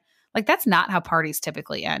night. Like that's not how parties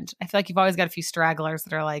typically end. I feel like you've always got a few stragglers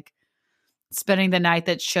that are like spending the night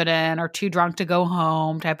that shouldn't or too drunk to go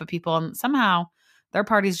home type of people. And somehow their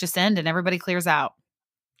parties just end and everybody clears out.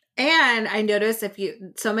 And I noticed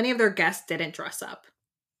so many of their guests didn't dress up.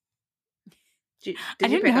 Did I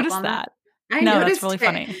didn't notice that. I noticed that's really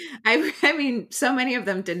funny. I mean, so many of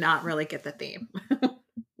them did not really get the theme.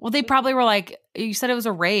 Well, they probably were like, you said it was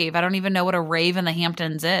a rave. I don't even know what a rave in the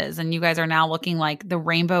Hamptons is. And you guys are now looking like the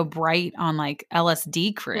Rainbow Bright on like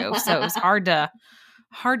LSD crew. So it was hard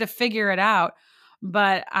to figure it out.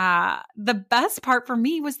 But the best part for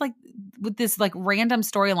me was like with this like random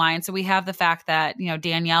storyline. So we have the fact that, you know,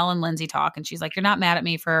 Danielle and Lindsay talk and she's like, you're not mad at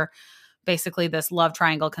me for basically this love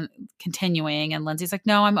triangle continuing. And Lindsay's like,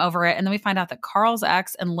 no, I'm over it. And then we find out that Carl's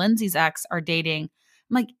ex and Lindsay's ex are dating.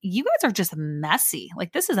 I'm like, you guys are just messy.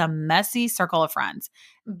 Like, this is a messy circle of friends.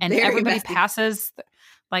 And very everybody messy. Passes,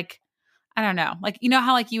 like, I don't know. Like, you know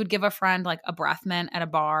how, like, you would give a friend, like, a breath mint at a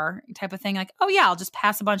bar type of thing? Like, oh, yeah, I'll just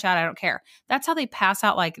pass a bunch out. I don't care. That's how they pass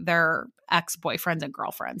out, like, their ex-boyfriends and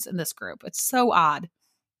girlfriends in this group. It's so odd.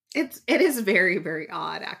 It is very, very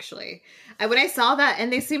odd, actually. When I saw that,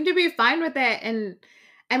 and they seem to be fine with it, and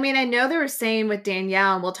I mean, I know they were saying with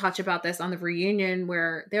Danielle, and we'll touch about this on the reunion,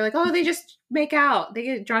 where they're like, oh, they just make out. They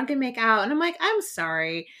get drunk and make out. And I'm like, I'm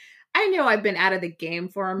sorry. I know I've been out of the game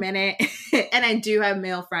for a minute, and I do have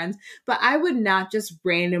male friends, but I would not just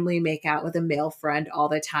randomly make out with a male friend all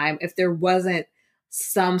the time if there wasn't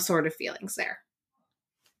some sort of feelings there.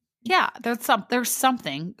 Yeah, there's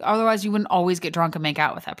something. Otherwise, you wouldn't always get drunk and make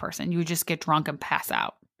out with that person. You would just get drunk and pass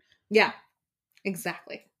out. Yeah,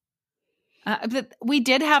 exactly. But we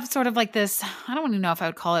did have sort of like this, I don't even know if I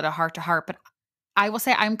would call it a heart-to-heart, but I will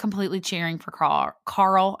say I'm completely cheering for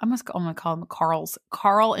Carl. I'm going to call them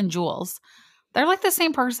Carl and Jules. They're like the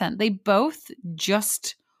same person. They both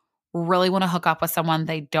just really want to hook up with someone.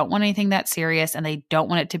 They don't want anything that serious, and they don't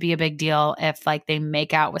want it to be a big deal if like they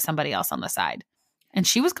make out with somebody else on the side. And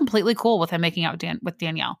she was completely cool with him making out with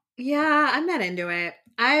Danielle. Yeah, I'm not into it.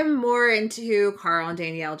 I'm more into Carl and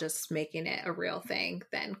Danielle just making it a real thing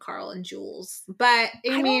than Carl and Jules. But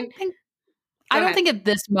I don't think at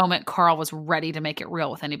this moment Carl was ready to make it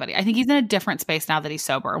real with anybody. I think he's in a different space now that he's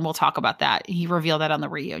sober, and we'll talk about that. He revealed that on the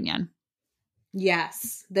reunion.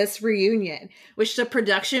 Yes, this reunion, which the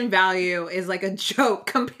production value is like a joke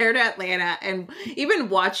compared to Atlanta. And even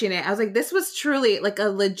watching it, I was like, this was truly like a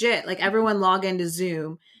legit, like everyone log into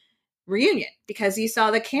Zoom reunion, because you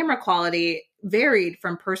saw the camera quality varied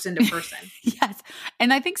from person to person. Yes.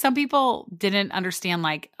 And I think some people didn't understand,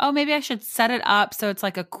 like, oh, maybe I should set it up so it's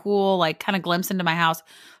like a cool, like, kind of glimpse into my house.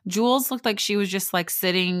 Jules looked like she was just like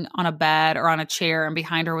sitting on a bed or on a chair, and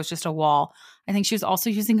behind her was just a wall. I think she was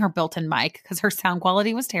also using her built-in mic because her sound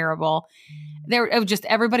quality was terrible. It was just,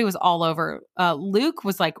 everybody was all over. Luke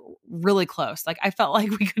was like really close. Like, I felt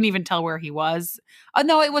like we couldn't even tell where he was.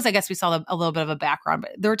 No, it was, I guess we saw a little bit of a background,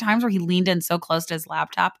 but there were times where he leaned in so close to his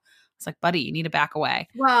laptop. It's like, buddy, you need to back away.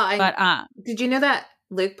 Well, but did you know that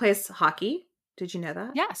Luke plays hockey? Did you know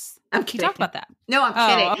that? Yes. I'm kidding. He talked about that. No, I'm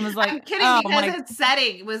kidding. I'm kidding because its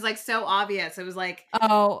setting was like so obvious. It was like,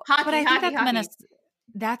 hockey, but I think hockey.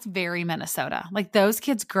 That's very Minnesota. Like, those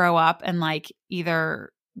kids grow up and like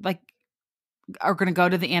either like are going to go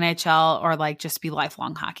to the NHL or like just be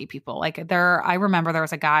lifelong hockey people. Like, I remember there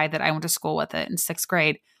was a guy that I went to school with in 6th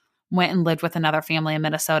grade, went and lived with another family in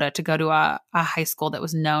Minnesota to go to a high school that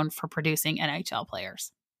was known for producing NHL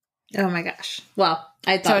players. Oh my gosh. Well,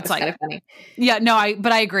 I thought it was kind of funny. Yeah, no,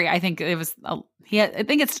 but I agree. I think it was, I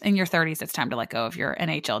think it's in your 30s, it's time to let go of your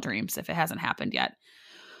NHL dreams if it hasn't happened yet.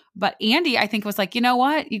 But Andy, I think, was like, you know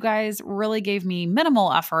what? You guys really gave me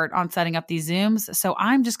minimal effort on setting up these Zooms, so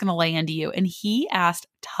I'm just going to lay into you. And he asked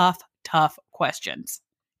tough questions.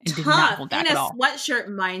 And did not hold back in at all. A sweatshirt,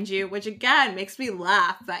 mind you, which again makes me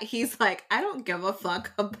laugh that he's like, I don't give a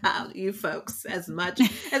fuck about you folks as much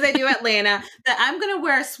as I do Atlanta, that I'm going to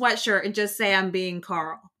wear a sweatshirt and just say I'm being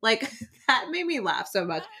Carl. Like, that made me laugh so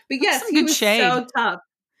much. But yes, he was so tough.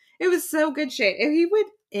 It was so good shade. And he went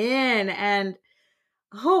in and,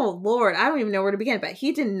 oh Lord, I don't even know where to begin, but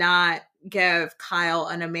he did not give Kyle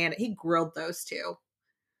and Amanda, he grilled those two.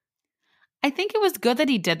 I think it was good that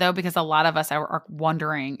he did, though, because a lot of us are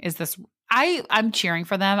wondering, is this, I'm cheering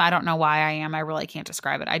for them. I don't know why I am. I really can't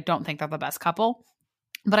describe it. I don't think they're the best couple,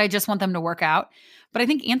 but I just want them to work out. But I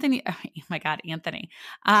think Anthony, oh my God, Anthony.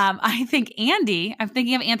 I think Andy, I'm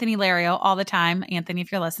thinking of Anthony Lario all the time. Anthony,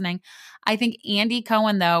 if you're listening, I think Andy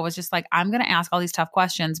Cohen, though, was just like, I'm going to ask all these tough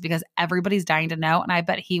questions because everybody's dying to know. And I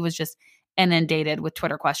bet he was just inundated with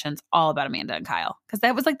Twitter questions all about Amanda and Kyle, because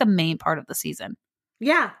that was like the main part of the season.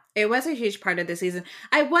 Yeah, it was a huge part of the season.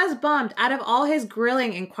 I was bummed. Out of all his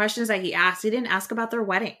grilling and questions that he asked, he didn't ask about their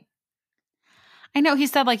wedding. I know he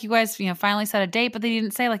said, like, you guys, finally set a date, but they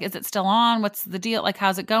didn't say, like, is it still on? What's the deal? Like,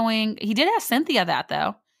 how's it going? He did ask Cynthia that,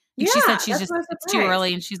 though. And she said she's just, it's too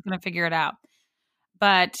early and she's going to figure it out.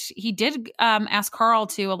 But he did ask Carl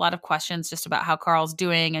too a lot of questions just about how Carl's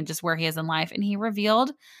doing and just where he is in life. And he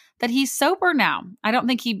revealed that he's sober now. I don't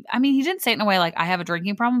think he didn't say it in a way like I have a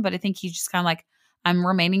drinking problem, but I think he's just kind of like, I'm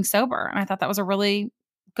remaining sober. And I thought that was a really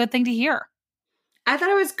good thing to hear. I thought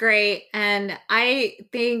it was great. And I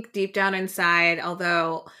think deep down inside,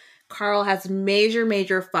 although Carl has major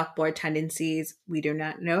fuckboy tendencies, we do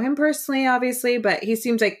not know him personally, obviously, but he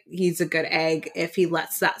seems like he's a good egg if he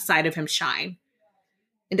lets that side of him shine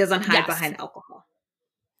and doesn't hide behind alcohol.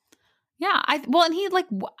 Yeah, I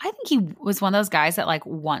think he was one of those guys that like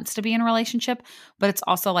wants to be in a relationship, but it's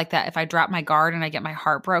also like that if I drop my guard and I get my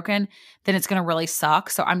heart broken, then it's going to really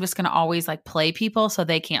suck. So I'm just going to always like play people so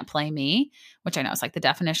they can't play me, which I know is like the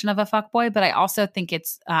definition of a fuckboy, but I also think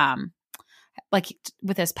it's like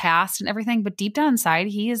with his past and everything, but deep down inside,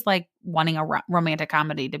 he is like wanting a romantic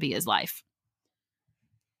comedy to be his life.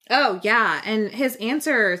 Oh, yeah. And his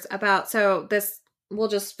answers about, we'll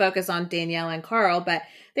just focus on Danielle and Carl, but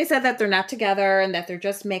they said that they're not together and that they're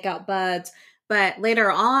just makeout buds. But later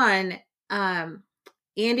on,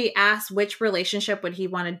 Andy asked which relationship would he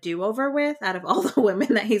want to do over with out of all the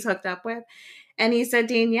women that he's hooked up with. And he said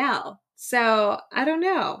Danielle. So I don't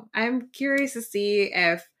know. I'm curious to see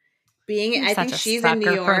if I think she's in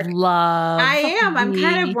New York. Love. I am. I'm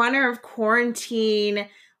kind of wondering if quarantine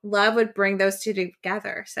love would bring those two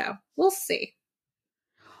together. So we'll see.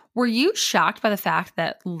 Were you shocked by the fact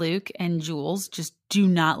that Luke and Jules just do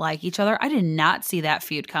not like each other? I did not see that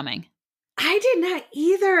feud coming. I did not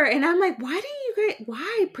either. And I'm like,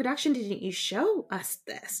 why production didn't you show us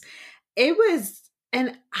this? It was,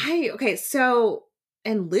 and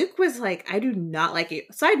Luke was like, I do not like you.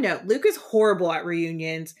 Side note, Luke is horrible at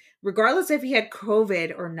reunions, regardless if he had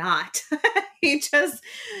COVID or not. He just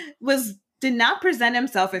did not present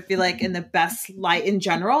himself, I feel like, in the best light in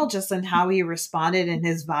general, just in how he responded and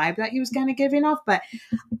his vibe that he was kind of giving off. But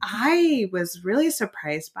I was really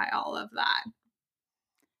surprised by all of that.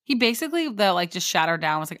 He basically, though, like just shut her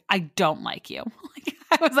down, was like, I don't like you. Like,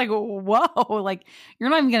 I was like, whoa, like you're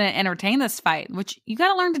not even going to entertain this fight, which you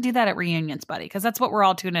got to learn to do that at reunions, buddy, because that's what we're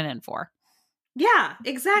all tuning in for. Yeah,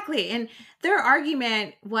 exactly. And their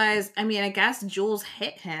argument was, I guess Jules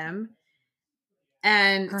hit him.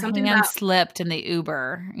 And her something hand slipped in the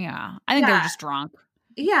Uber. Yeah. I think they were just drunk.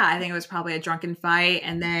 Yeah, I think it was probably a drunken fight.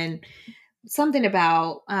 And then something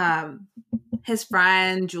about his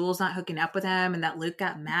friend Jules not hooking up with him and that Luke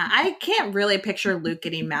got mad. I can't really picture Luke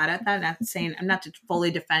getting mad at that. I'm not to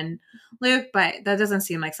fully defend Luke, but that doesn't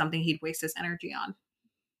seem like something he'd waste his energy on.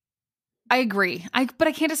 I agree. But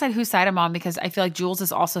I can't decide whose side I'm on because I feel like Jules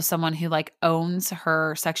is also someone who like owns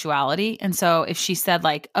her sexuality. And so if she said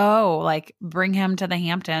like, oh, like bring him to the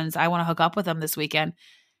Hamptons, I want to hook up with him this weekend.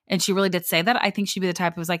 And she really did say that. I think she'd be the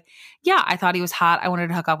type who was like, yeah, I thought he was hot. I wanted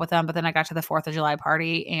to hook up with him. But then I got to the 4th of July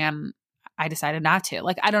party and I decided not to.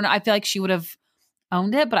 Like, I don't know. I feel like she would have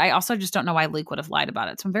owned it, but I also just don't know why Luke would have lied about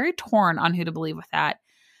it. So I'm very torn on who to believe with that.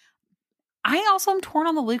 I also am torn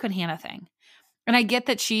on the Luke and Hannah thing. And I get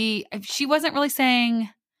that she wasn't really saying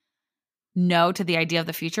no to the idea of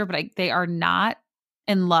the future, but they are not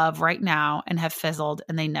in love right now and have fizzled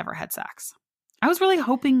and they never had sex. I was really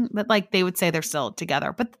hoping that like they would say they're still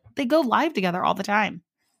together, but they go live together all the time.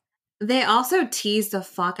 They also tease the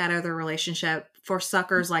fuck out of their relationship for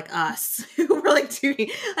suckers like us who were like doing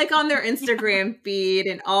like on their Instagram feed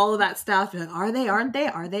and all of that stuff. Like, are they, aren't they?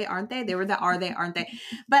 Are they, aren't they? They were the are they, aren't they?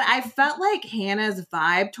 But I felt like Hannah's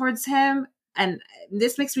vibe towards him, and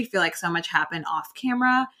this makes me feel like so much happened off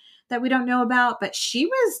camera that we don't know about, but she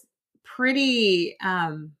was pretty,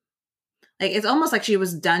 like, it's almost like she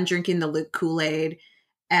was done drinking the Luke Kool-Aid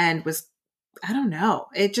and was, I don't know.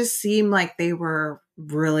 It just seemed like they were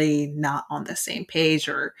really not on the same page,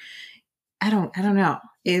 or I don't know.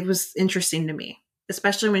 It was interesting to me,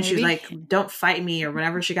 especially when she was like, don't fight me or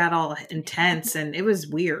whatever. She got all intense and it was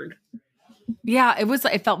weird. Yeah,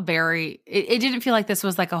 it felt very, it didn't feel like this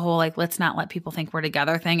was like a whole, like, let's not let people think we're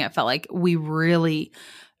together thing. It felt like we really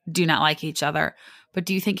do not like each other. But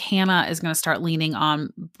do you think Hannah is going to start leaning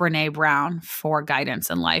on Brene Brown for guidance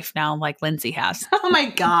in life now, like Lindsay has? Oh my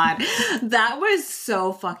God. That was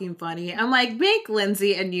so fucking funny. I'm like, make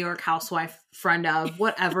Lindsay a New York housewife friend of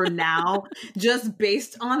whatever now, just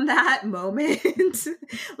based on that moment.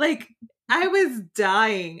 Like, I was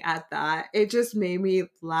dying at that. It just made me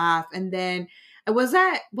laugh. And then I'm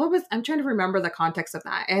trying to remember the context of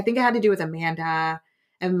that. I think it had to do with Amanda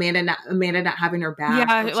not having her back.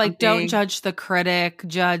 Yeah, like don't judge the critic,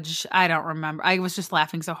 I don't remember. I was just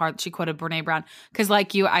laughing so hard that she quoted Brene Brown. Because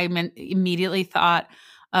like you, I immediately thought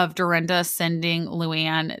of Dorinda sending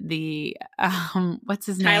Luann the, what's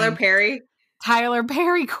his name? Tyler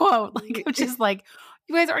Perry quote. Like, which is like,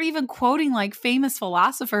 you guys aren't even quoting like famous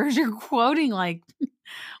philosophers. You're quoting like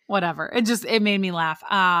whatever. It made me laugh.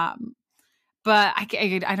 But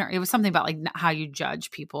I don't, it was something about like how you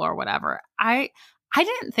judge people or whatever. I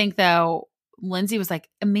didn't think though, Lindsay was like,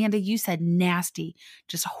 Amanda, you said nasty,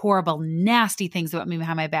 just horrible, nasty things about me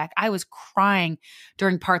behind my back. I was crying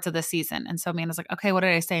during parts of the season. And so Amanda's like, okay, what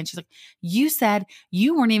did I say? And she's like, you said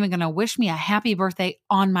you weren't even going to wish me a happy birthday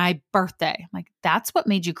on my birthday. I'm like, that's what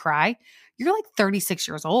made you cry? You're like 36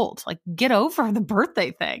 years old. Like, get over the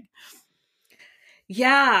birthday thing.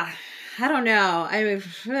 Yeah. I don't know. I mean,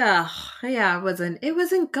 yeah, it wasn't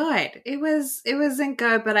good. It wasn't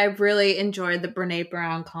good, but I really enjoyed the Brene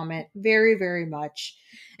Brown comment very, very much.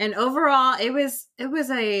 And overall, it was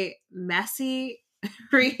a messy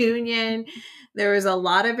reunion. There was a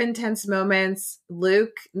lot of intense moments.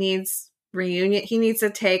 Luke needs reunion. He needs to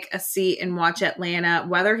take a seat and watch Atlanta,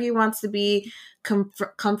 whether he wants to be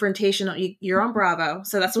confrontational. You're on Bravo,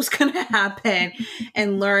 so that's what's going to happen,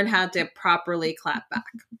 and learn how to properly clap back.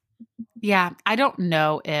 Yeah, I don't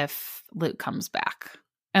know if Luke comes back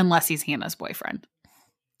unless he's Hannah's boyfriend.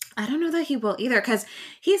 I don't know that he will either, because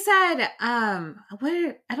he said, I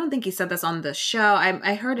don't think he said this on the show.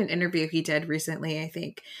 I heard an interview he did recently, I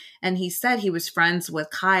think, and he said he was friends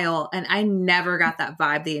with Kyle, and I never got that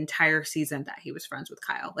vibe the entire season that he was friends with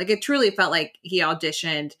Kyle. Like, it truly felt like he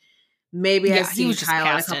auditioned, maybe has seen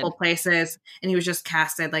Kyle in a couple places, and he was just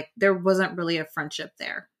casted. Like, there wasn't really a friendship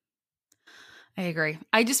there. I agree.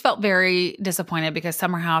 I just felt very disappointed because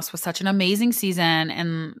Summer House was such an amazing season,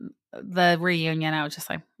 and the reunion, I was just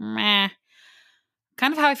like, meh.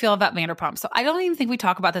 Kind of how I feel about Vanderpump. So I don't even think we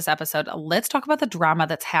talk about this episode. Let's talk about the drama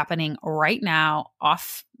that's happening right now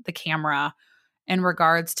off the camera in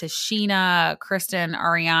regards to Scheana, Kristen,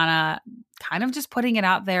 Ariana, kind of just putting it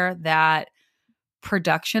out there that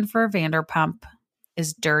production for Vanderpump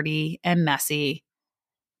is dirty and messy.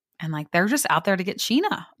 And like, they're just out there to get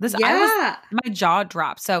Scheana. My jaw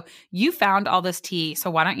dropped. So you found all this tea.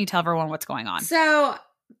 So why don't you tell everyone what's going on? So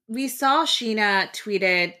we saw Scheana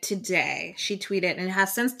tweeted today. She tweeted and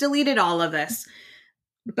has since deleted all of this.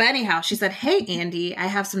 But anyhow, she said, hey, Andy, I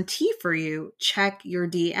have some tea for you. Check your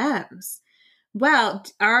DMs. Well,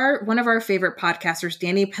 one of our favorite podcasters,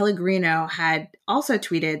 Danny Pellegrino, had also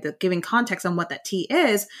tweeted giving context on what that tea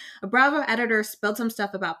is. A Bravo editor spilled some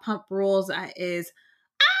stuff about pump rules that is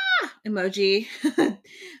emoji.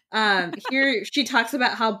 Here she talks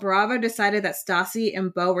about how Bravo decided that Stassi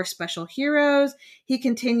and Beau were special heroes. He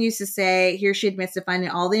continues to say, here she admits to finding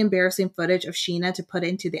all the embarrassing footage of Scheana to put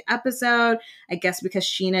into the episode. I guess because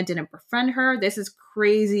Scheana didn't befriend her. This is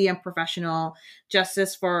crazy and professional.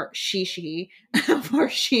 Justice for Shishi for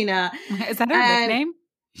Scheana. Is that her nickname?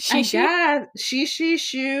 Shishi? Yeah, Shishi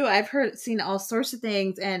Shu. I've seen all sorts of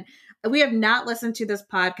things, and we have not listened to this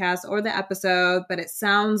podcast or the episode, but it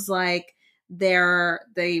sounds like they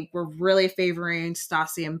were really favoring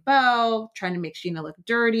Stassi and Beau, trying to make Scheana look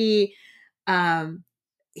dirty.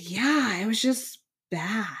 Yeah, it was just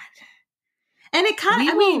bad. And it kind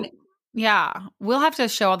of, yeah, we'll have to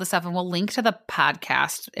show all the stuff, and we'll link to the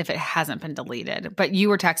podcast if it hasn't been deleted. But you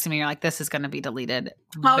were texting me, you're like, this is going to be deleted.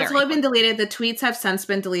 Oh, it's totally been deleted. The tweets have since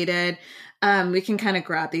been deleted. We can kind of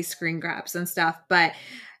grab these screen grabs and stuff, but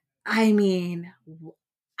I mean,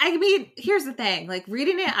 here's the thing. Like,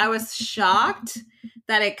 reading it, I was shocked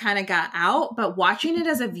that it kind of got out, but watching it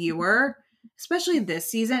as a viewer, especially this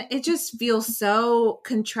season, it just feels so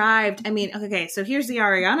contrived. I mean, okay, so here's the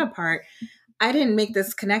Ariana part. I didn't make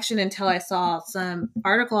this connection until I saw some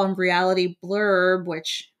article on Reality Blurb,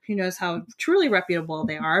 which who knows how truly reputable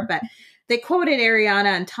they are, but they quoted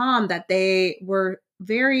Ariana and Tom that they were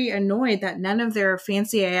very annoyed that none of their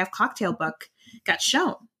fancy AF cocktail book got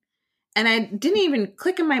shown. And I didn't even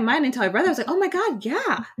click in my mind until I read it. I was like, oh my God,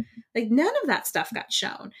 yeah. Like, none of that stuff got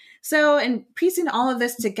shown. So in piecing all of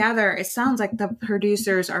this together, it sounds like the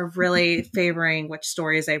producers are really favoring which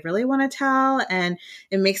stories they really want to tell. And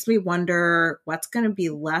it makes me wonder what's going to be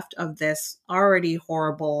left of this already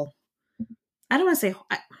horrible, I don't want to say,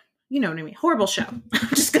 you know what I mean, horrible show. I'm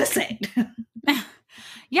just going to say it.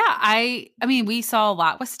 Yeah, I mean, we saw a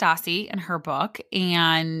lot with Stassi in her book,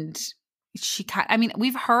 and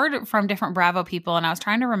we've heard from different Bravo people, and I was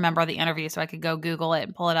trying to remember the interview so I could go Google it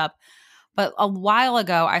and pull it up. But a while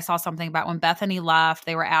ago, I saw something about when Bethany left,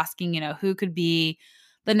 they were asking, who could be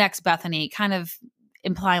the next Bethany, kind of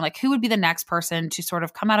implying like who would be the next person to sort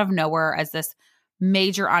of come out of nowhere as this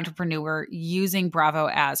major entrepreneur using Bravo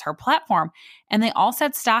as her platform. And they all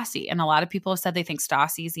said Stassi. And a lot of people have said they think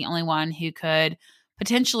Stassi is the only one who could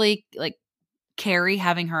potentially like carry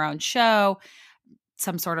having her own show,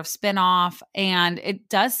 some sort of spinoff. And it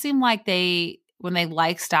does seem like when they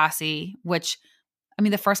like Stassi, which I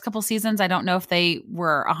mean, the first couple seasons, I don't know if they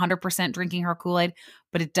were 100% drinking her Kool-Aid,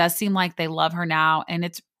 but it does seem like they love her now. And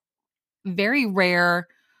it's very rare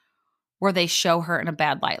where they show her in a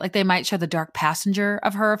bad light. Like they might show the dark passenger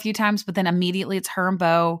of her a few times, but then immediately it's her and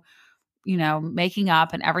Beau, you know, making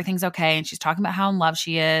up and everything's okay. And she's talking about how in love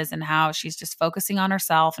she is and how she's just focusing on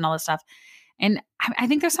herself and all this stuff. And I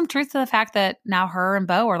think there's some truth to the fact that now her and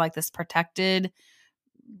Beau are like this protected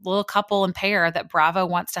little couple and pair that Bravo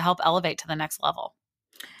wants to help elevate to the next level.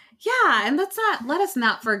 Yeah, and let us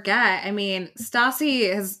not forget. I mean,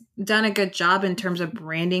 Stassi has done a good job in terms of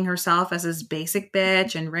branding herself as this basic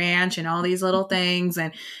bitch and ranch and all these little things,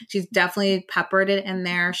 and she's definitely peppered it in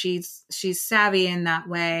there. She's savvy in that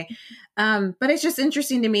way. But it's just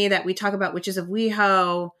interesting to me that we talk about Witches of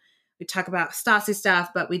WeHo, we talk about Stassi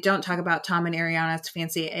stuff, but we don't talk about Tom and Ariana's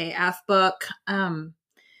Fancy AF book.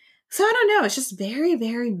 So I don't know. It's just very,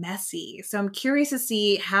 very messy. So I'm curious to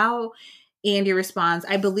see how Andy responds.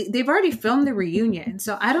 I believe they've already filmed the reunion,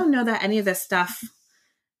 so I don't know that any of this stuff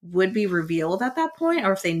would be revealed at that point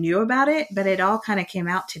or if they knew about it, but it all kind of came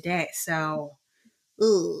out today. So,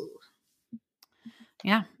 ooh.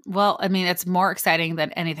 Yeah. Well, I mean, it's more exciting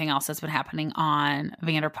than anything else that's been happening on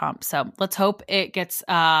Vanderpump. So let's hope it gets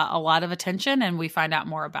a lot of attention and we find out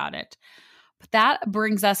more about it. But that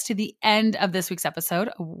brings us to the end of this week's episode.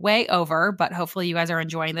 Way over, but hopefully you guys are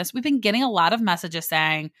enjoying this. We've been getting a lot of messages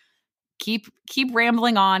saying, keep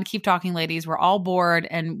rambling on, keep talking, ladies. We're all bored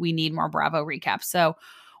and we need more Bravo recaps. So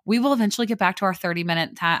we will eventually get back to our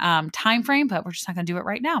 30-minute time frame, but we're just not going to do it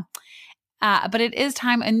right now. But it is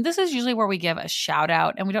time, and this is usually where we give a shout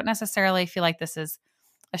out, and we don't necessarily feel like this is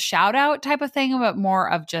a shout out type of thing, but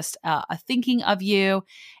more of just a thinking of you.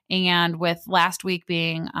 And with last week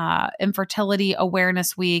being Infertility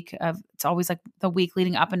Awareness Week, it's always like the week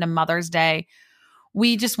leading up into Mother's Day.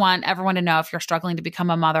 We just want everyone to know if you're struggling to become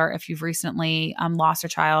a mother, if you've recently lost a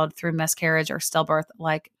child through miscarriage or stillbirth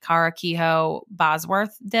like Kara Kehoe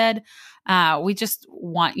Bosworth did. We just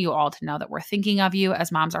want you all to know that we're thinking of you as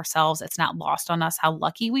moms ourselves. It's not lost on us how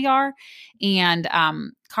lucky we are. And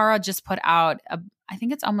Kara just put out, I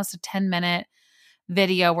think it's almost a 10-minute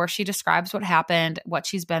video where she describes what happened, what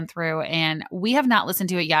she's been through. And we have not listened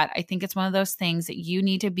to it yet. I think it's one of those things that you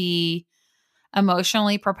need to be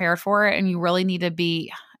emotionally prepared for it, and you really need to be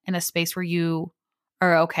in a space where you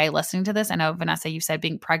are okay listening to this. I know, Vanessa, you said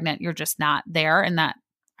being pregnant, you're just not there, and that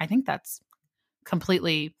I think that's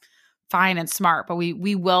completely fine and smart, but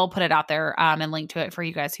we will put it out there and link to it for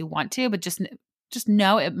you guys who want to, but just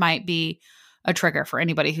know it might be a trigger for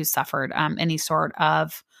anybody who's suffered any sort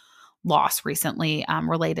of loss recently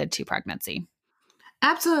related to pregnancy.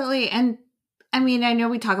 Absolutely. And I mean, I know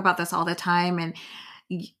we talk about this all the time, and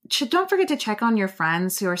don't forget to check on your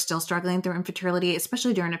friends who are still struggling through infertility,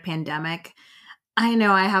 especially during a pandemic. I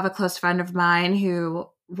know I have a close friend of mine who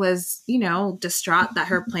was, distraught that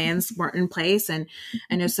her plans weren't in place. And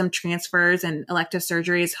I know some transfers and elective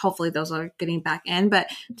surgeries, hopefully those are getting back in, but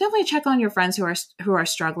definitely check on your friends who are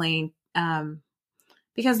struggling.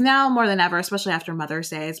 Because now more than ever, especially after Mother's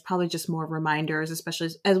Day, it's probably just more reminders, especially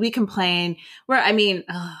as we complain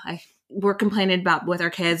we're complaining about with our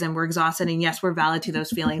kids and we're exhausted, and yes, we're valid to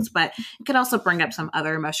those feelings, but it could also bring up some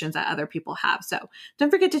other emotions that other people have. So don't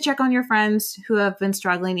forget to check on your friends who have been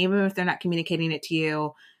struggling, even if they're not communicating it to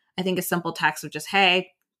you. I think a simple text of just,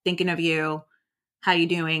 hey, thinking of you, how you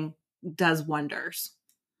doing, does wonders.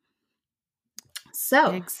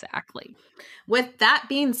 So exactly. With that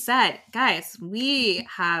being said, guys, we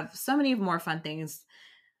have so many more fun things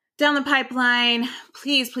down the pipeline.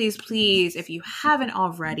 Please, please, please, if you haven't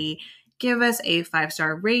already, give us a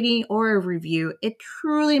 5-star rating or a review. It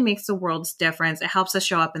truly makes the world's difference. It helps us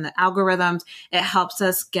show up in the algorithms. It helps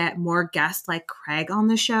us get more guests like Craig on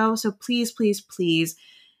the show. So please, please, please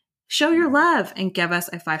show your love and give us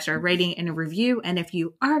a 5-star rating and a review. And if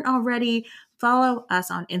you aren't already, follow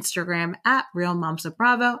us on Instagram at Real Moms of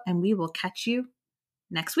Bravo, and we will catch you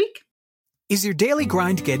next week. Is your daily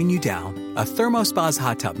grind getting you down? A ThermoSpa's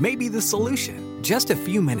hot tub may be the solution. Just a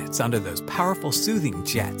few minutes under those powerful soothing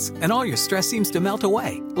jets, and all your stress seems to melt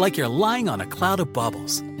away, like you're lying on a cloud of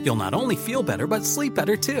bubbles. You'll not only feel better, but sleep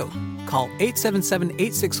better too. Call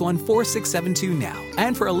 877-861-4672 now,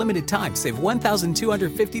 and for a limited time, save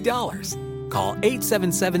 $1,250. Call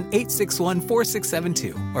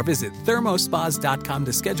 877-861-4672 or visit thermospas.com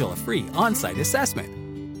to schedule a free on-site assessment.